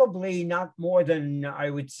long, probably not more than, I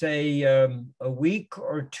would say, a week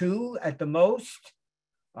or two at the most.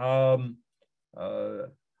 I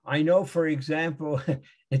know, for example,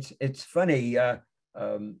 it's funny,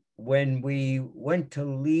 when we went to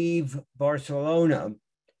leave Barcelona,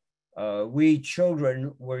 we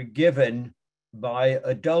children were given by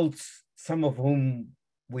adults, some of whom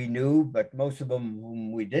we knew, but most of them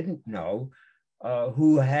whom we didn't know,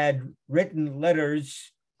 who had written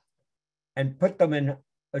letters and put them in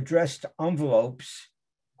addressed envelopes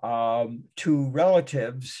to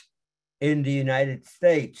relatives in the United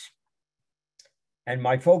States. And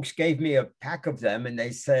my folks gave me a pack of them, and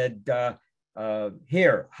they said,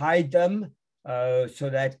 here, hide them so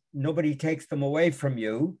that nobody takes them away from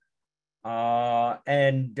you.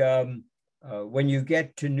 When you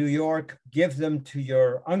get to New York, give them to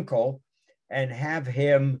your uncle and have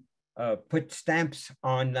him put stamps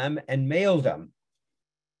on them and mail them.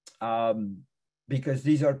 Because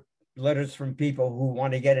these are letters from people who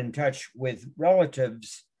want to get in touch with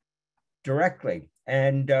relatives directly.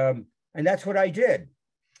 And that's what I did.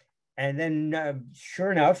 And then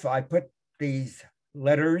sure enough, I put these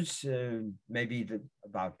letters,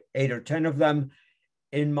 about 8 or 10 of them,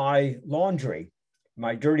 in my laundry,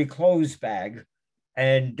 my dirty clothes bag.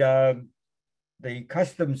 And the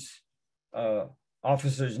customs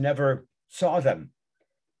officers never saw them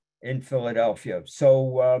in Philadelphia.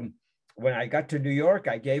 So when I got to New York,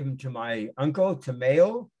 I gave them to my uncle to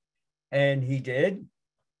mail, and he did.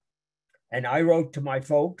 And I wrote to my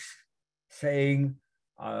folks saying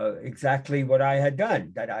exactly what I had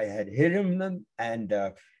done, that I had hidden them and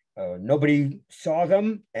nobody saw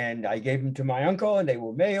them, and I gave them to my uncle and they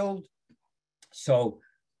were mailed. So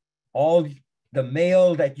all the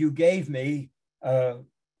mail that you gave me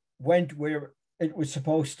went where it was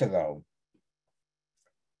supposed to go.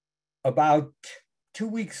 About 2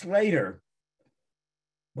 weeks later,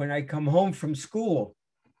 when I come home from school,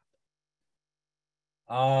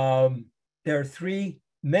 there are 3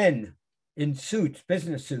 men in suits,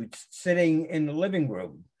 business suits, sitting in the living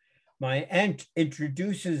room. My aunt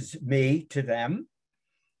introduces me to them.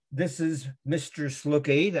 This is Mr.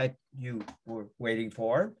 Slucki that you were waiting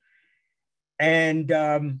for. And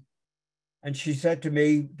she said to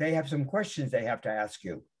me, they have some questions they have to ask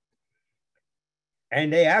you.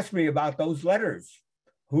 And they asked me about those letters.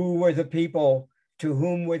 Who were the people? To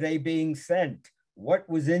whom were they being sent? What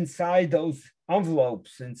was inside those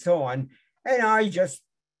envelopes and so on? And I just,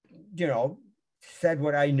 said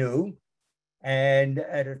what I knew. And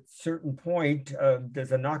at a certain point,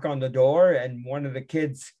 there's a knock on the door, and one of the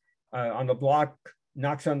kids on the block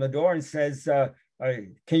knocks on the door and says,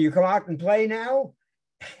 can you come out and play now?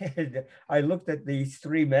 And I looked at these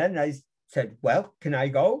 3 men. I said, well, can I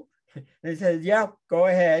go? They said, yeah, go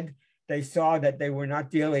ahead. They saw that they were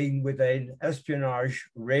not dealing with an espionage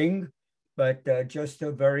ring, but just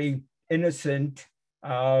a very innocent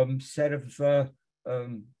set of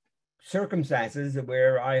circumstances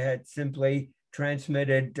where I had simply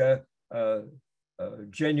transmitted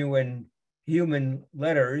genuine human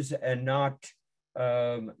letters and not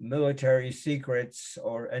military secrets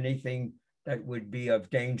or anything that would be of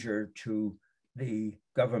danger to the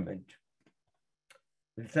government.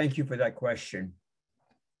 Thank you for that question.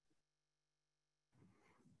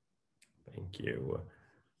 Thank you.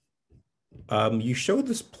 You showed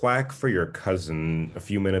this plaque for your cousin a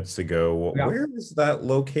few minutes ago. Yeah. Where is that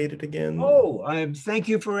located again? Oh, thank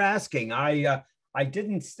you for asking. I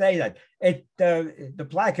didn't say that. The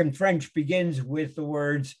plaque in French begins with the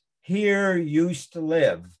words "Here used to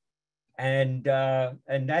live," and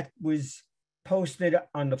that was posted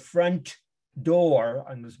on the front door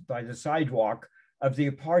by the sidewalk of the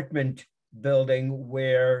apartment building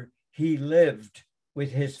where he lived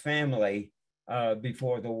with his family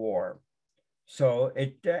before the war. So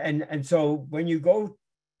so when you go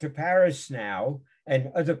to Paris now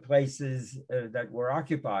and other places that were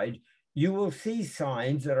occupied, you will see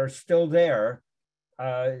signs that are still there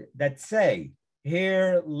that say,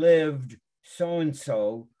 here lived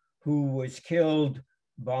so-and-so who was killed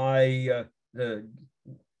by the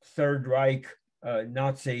Third Reich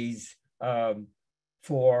Nazis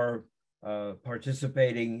for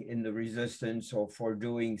participating in the resistance or for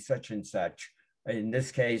doing such and such. In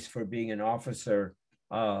this case, for being an officer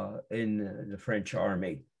in the French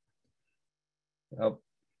army.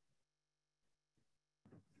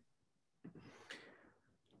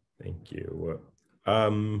 Thank you.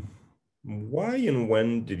 Why and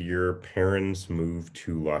when did your parents move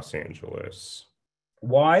to Los Angeles?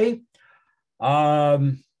 Why?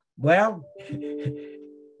 Well,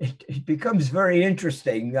 it becomes very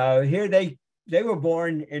interesting. Here they were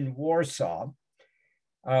born in Warsaw,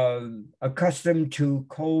 accustomed to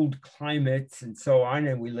cold climates and so on.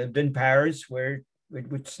 And we lived in Paris where it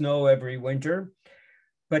would snow every winter.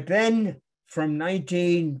 But then from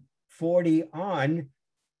 1940 on,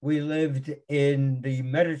 we lived in the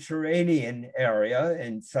Mediterranean area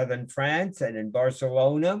in southern France and in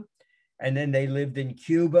Barcelona. And then they lived in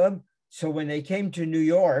Cuba. So when they came to New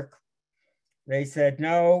York, they said,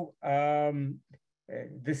 no,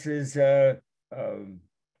 this is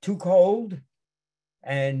too cold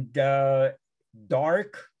and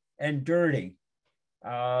dark and dirty.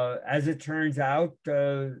 As it turns out,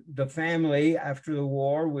 the family after the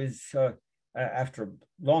war was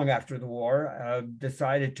long after the war,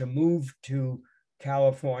 decided to move to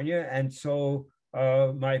California. And so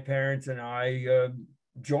my parents and I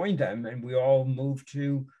joined them, and we all moved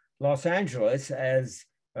to Los Angeles, as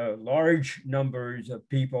large numbers of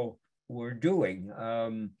people were doing.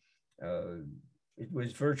 It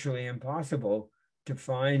was virtually impossible to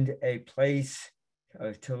find a place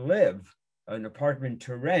to live, an apartment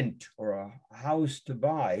to rent, or a house to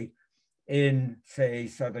buy in, say,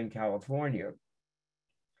 Southern California.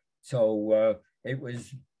 So it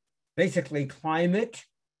was basically climate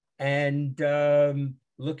and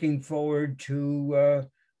looking forward to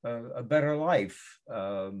a better life,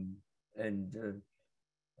 and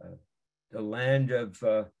the land of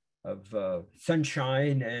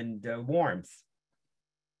sunshine and warmth.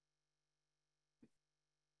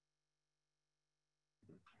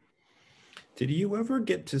 Did you ever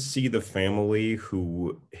get to see the family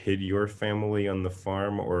who hid your family on the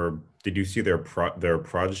farm, or did you see their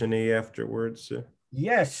progeny afterwards?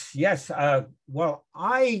 Yes, yes. Well,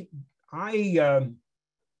 I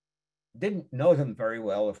didn't know them very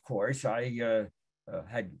well, of course. I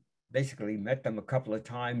had basically met them a couple of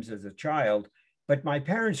times as a child, but my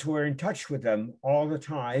parents were in touch with them all the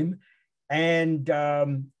time. And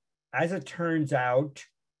as it turns out,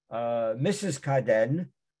 Mrs. Caden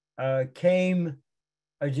came,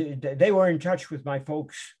 they were in touch with my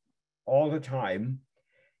folks all the time.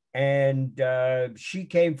 And she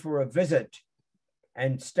came for a visit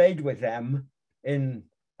and stayed with them in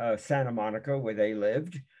Santa Monica, where they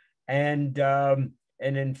lived. And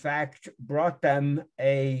in fact, brought them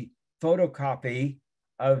a photocopy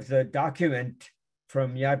of the document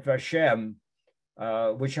from Yad Vashem,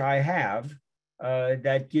 which I have,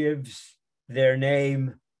 that gives their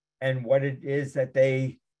name and what it is that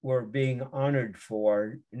they were being honored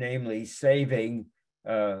for, namely saving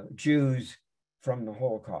Jews from the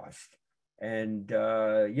Holocaust. And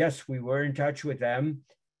yes, we were in touch with them,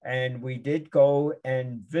 and we did go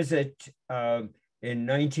and visit in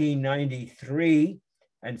 1993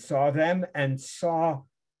 and saw them, and saw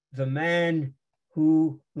the man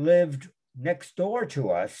who lived next door to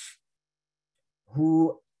us,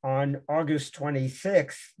 who on August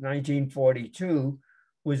 26, 1942,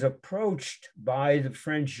 was approached by the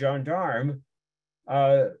French gendarme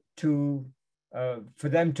for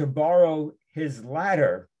them to borrow his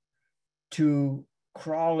ladder to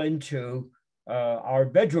crawl into our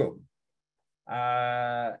bedroom.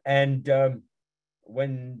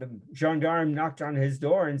 When the gendarme knocked on his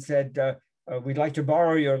door and said, we'd like to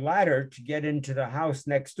borrow your ladder to get into the house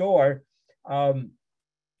next door,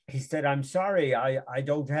 he said, I'm sorry, I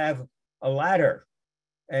don't have a ladder.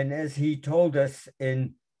 And as he told us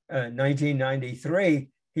in 1993,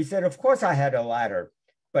 he said, of course I had a ladder,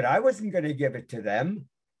 but I wasn't going to give it to them.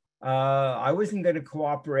 I wasn't going to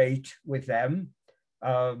cooperate with them.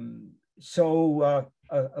 So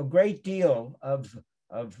a great deal of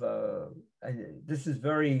this is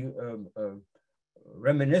very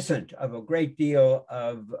reminiscent of a great deal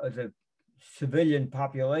of the civilian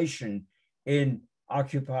population in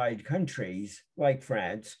occupied countries like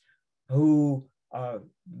France, who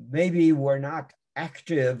maybe were not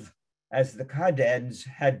active as the Cadens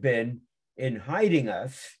had been in hiding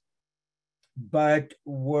us, but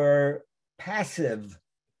were passive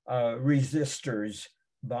resistors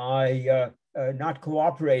by not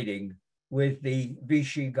cooperating with the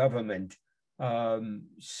Vichy government. Not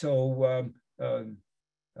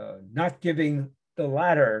giving the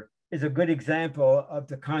ladder is a good example of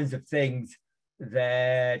the kinds of things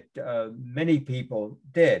that many people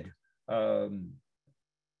did.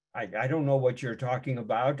 I don't know what you're talking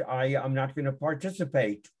about. I'm not going to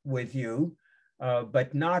participate with you,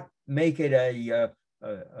 but not make it a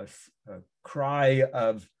cry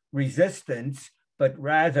of resistance, but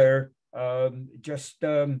rather just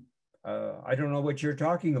I don't know what you're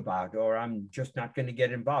talking about, or I'm just not going to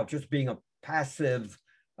get involved. Just being a passive,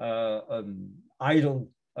 idle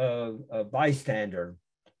bystander,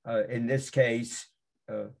 in this case,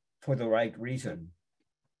 for the right reason.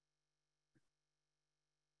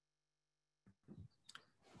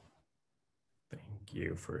 Thank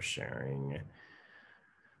you for sharing.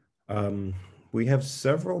 We have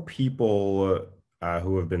several people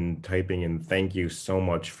who have been typing in, thank you so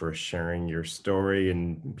much for sharing your story.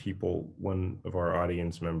 And one of our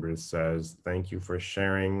audience members says, thank you for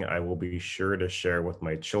sharing. I will be sure to share with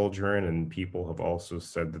my children. And people have also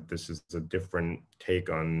said that this is a different take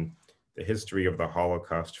on the history of the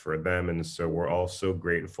Holocaust for them. And so we're all so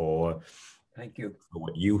grateful. Thank you for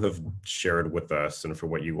what you have shared with us, and for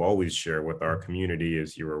what you always share with our community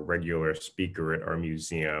as you're a regular speaker at our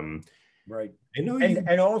museum. Right. I know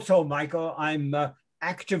and also, Michael, I'm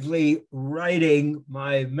actively writing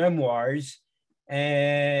my memoirs,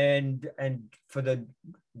 and for the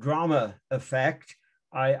drama effect,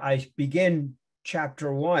 I begin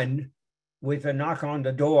chapter 1 with a knock on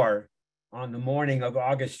the door on the morning of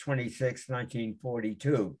August 26,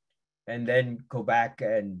 1942, and then go back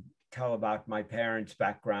and tell about my parents'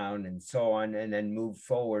 background and so on, and then move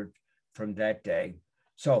forward from that day.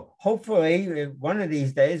 So hopefully one of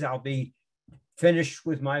these days I'll be finished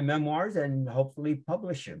with my memoirs and hopefully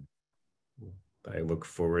publish them. I look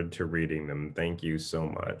forward to reading them. Thank you so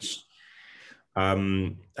much. I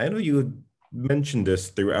know you mentioned this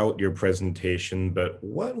throughout your presentation, but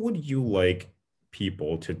what would you like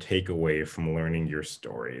people to take away from learning your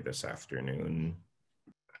story this afternoon?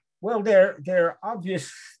 Well,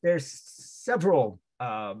 there's several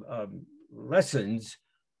lessons.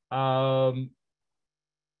 Number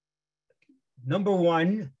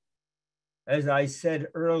one, as I said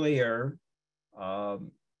earlier,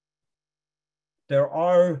 there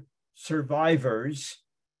are survivors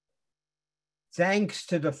thanks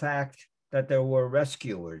to the fact that there were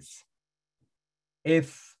rescuers.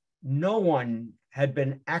 If no one had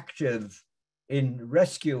been active in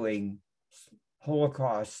rescuing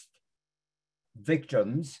Holocaust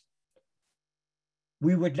victims,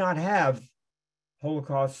 we would not have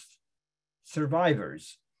Holocaust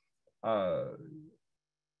survivors.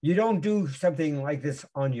 You don't do something like this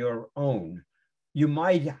on your own. You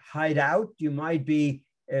might hide out, you might be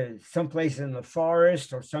someplace in the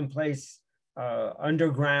forest or someplace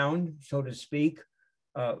underground, so to speak,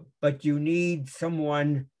 but you need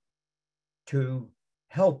someone to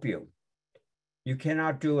help you. You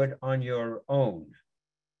cannot do it on your own.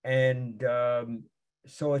 And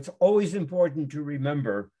so it's always important to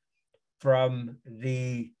remember from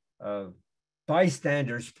the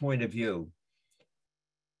bystander's point of view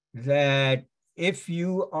that if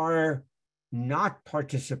you are not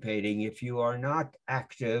participating, if you are not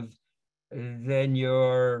active, then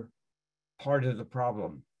you're part of the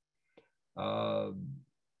problem.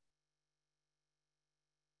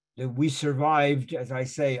 We survived, as I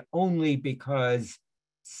say, only because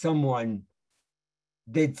someone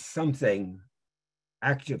did something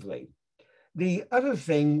actively. The other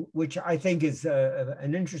thing, which I think is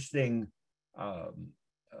an interesting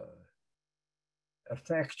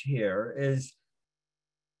effect here, is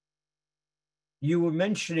you were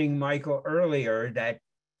mentioning, Michael, earlier that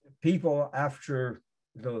people after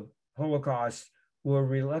the Holocaust were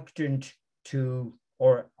reluctant to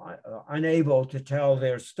or unable to tell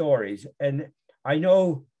their stories. And I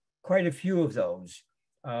know quite a few of those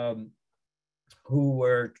who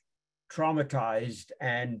were traumatized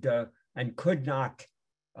and could not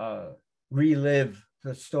relive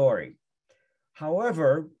the story.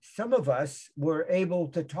 However, some of us were able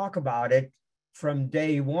to talk about it from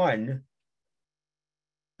day one,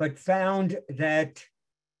 but found that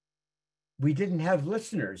we didn't have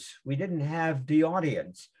listeners. We didn't have the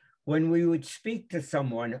audience. When we would speak to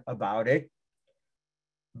someone about it,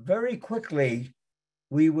 very quickly,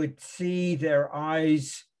 we would see their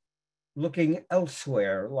eyes looking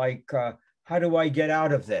elsewhere, like, how do I get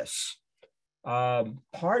out of this?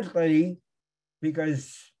 Partly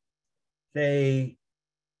because they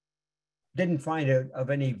didn't find it of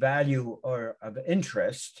any value or of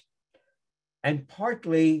interest, and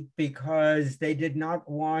partly because they did not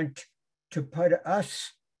want to put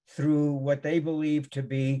us through what they believed to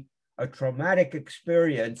be a traumatic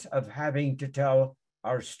experience of having to tell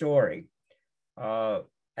our story.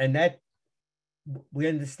 And that, we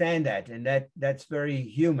understand that, and that's very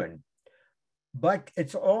human. But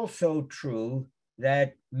it's also true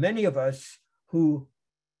that many of us who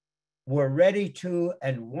were ready to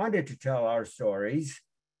and wanted to tell our stories,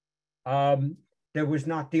 there was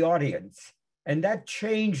not the audience. And that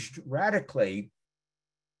changed radically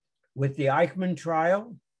with the Eichmann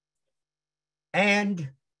trial and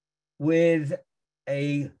with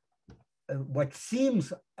what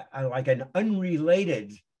seems like an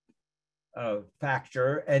unrelated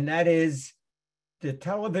factor, and that is the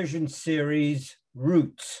television series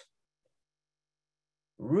Roots.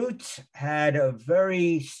 Roots had a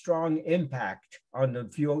very strong impact on the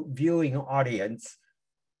viewing audience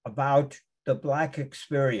about the Black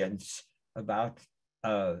experience, about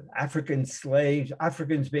African slaves,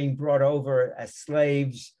 Africans being brought over as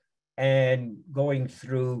slaves and going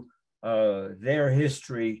through their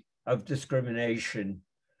history of discrimination.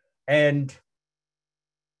 And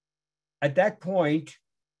at that point,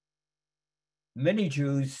 many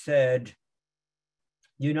Jews said,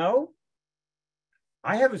 you know,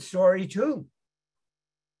 I have a story too.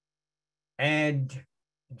 And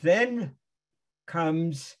then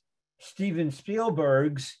comes Steven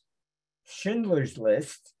Spielberg's Schindler's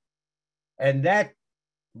List, and that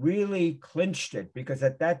really clinched it, because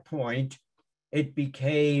at that point it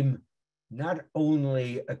became not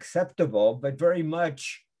only acceptable, but very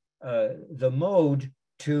much the mode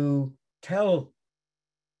to tell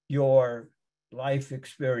your life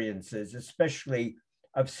experiences, especially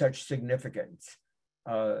of such significance.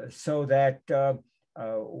 So that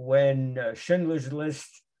when Schindler's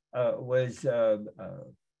List was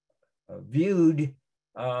viewed,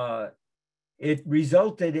 it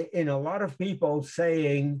resulted in a lot of people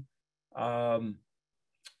saying,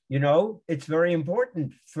 you know, it's very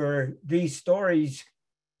important for these stories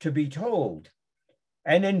to be told.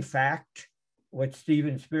 And in fact, what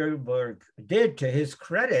Steven Spielberg did, to his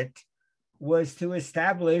credit, was to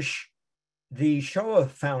establish the Shoah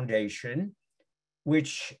Foundation,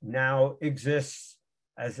 which now exists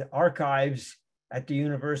as archives at the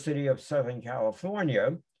University of Southern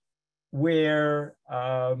California, where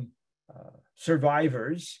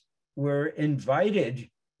survivors were invited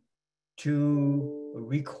to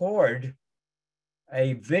record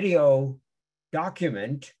a video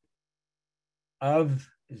document of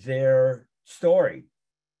their story.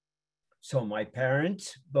 So my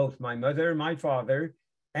parents, both my mother, my father,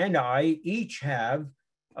 and I each have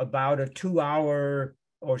about a 2-hour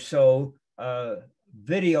or so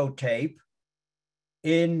videotape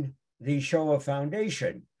in the Shoah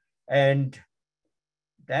Foundation. And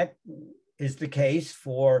that is the case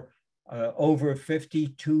for over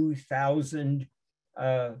 52,000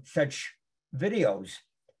 such videos.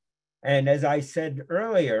 And as I said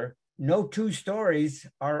earlier, no two stories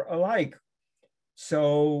are alike.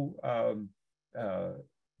 So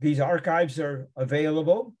these archives are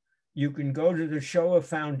available. You can go to the Shoah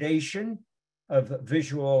Foundation of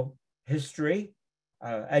Visual History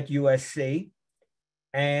at USC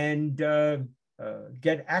and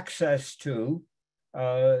get access to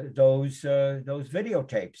those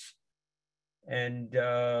videotapes. And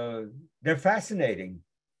they're fascinating.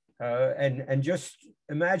 And just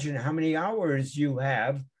imagine how many hours you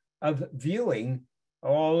have of viewing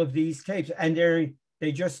all of these tapes. And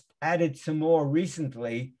they just added some more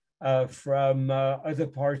recently from other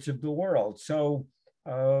parts of the world. So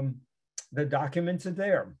the documents are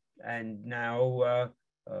there. And now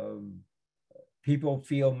people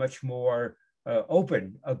feel much more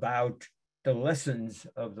open about the lessons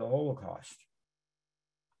of the Holocaust.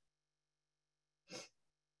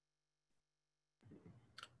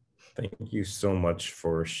 Thank you so much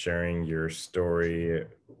for sharing your story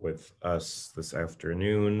with us this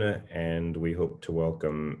afternoon, and we hope to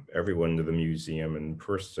welcome everyone to the museum in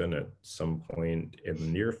person at some point in the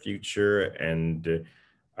near future, and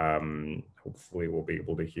hopefully we'll be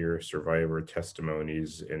able to hear survivor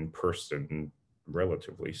testimonies in person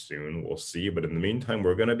relatively soon. We'll see, but in the meantime,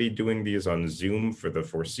 we're going to be doing these on Zoom for the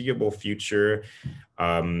foreseeable future.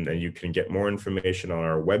 And you can get more information on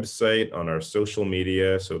our website, on our social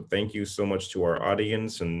media. So thank you so much to our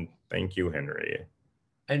audience, and thank you, Henry.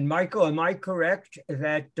 And Michael, am I correct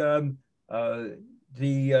that the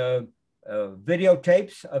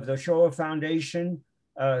videotapes of the Shoah Foundation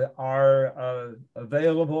are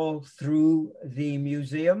available through the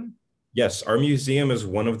museum? Yes, our museum is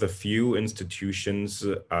one of the few institutions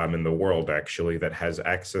in the world, actually, that has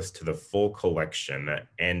access to the full collection.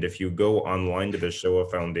 And if you go online to the Shoah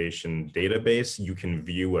Foundation database, you can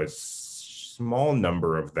view a small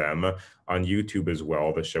number of them on YouTube as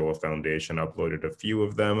well. The Shoah Foundation uploaded a few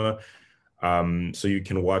of them. So you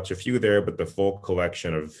can watch a few there, but the full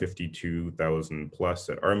collection of 52,000 plus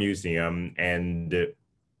at our museum. And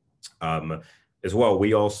as well,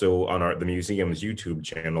 we also, on the museum's YouTube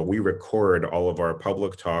channel, we record all of our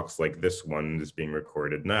public talks, like this one is being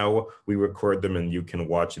recorded now. We record them, and you can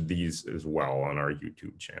watch these as well on our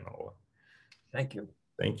YouTube channel. Thank you.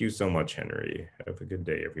 Thank you so much, Henry. Have a good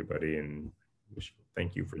day, everybody, and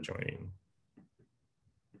thank you for joining.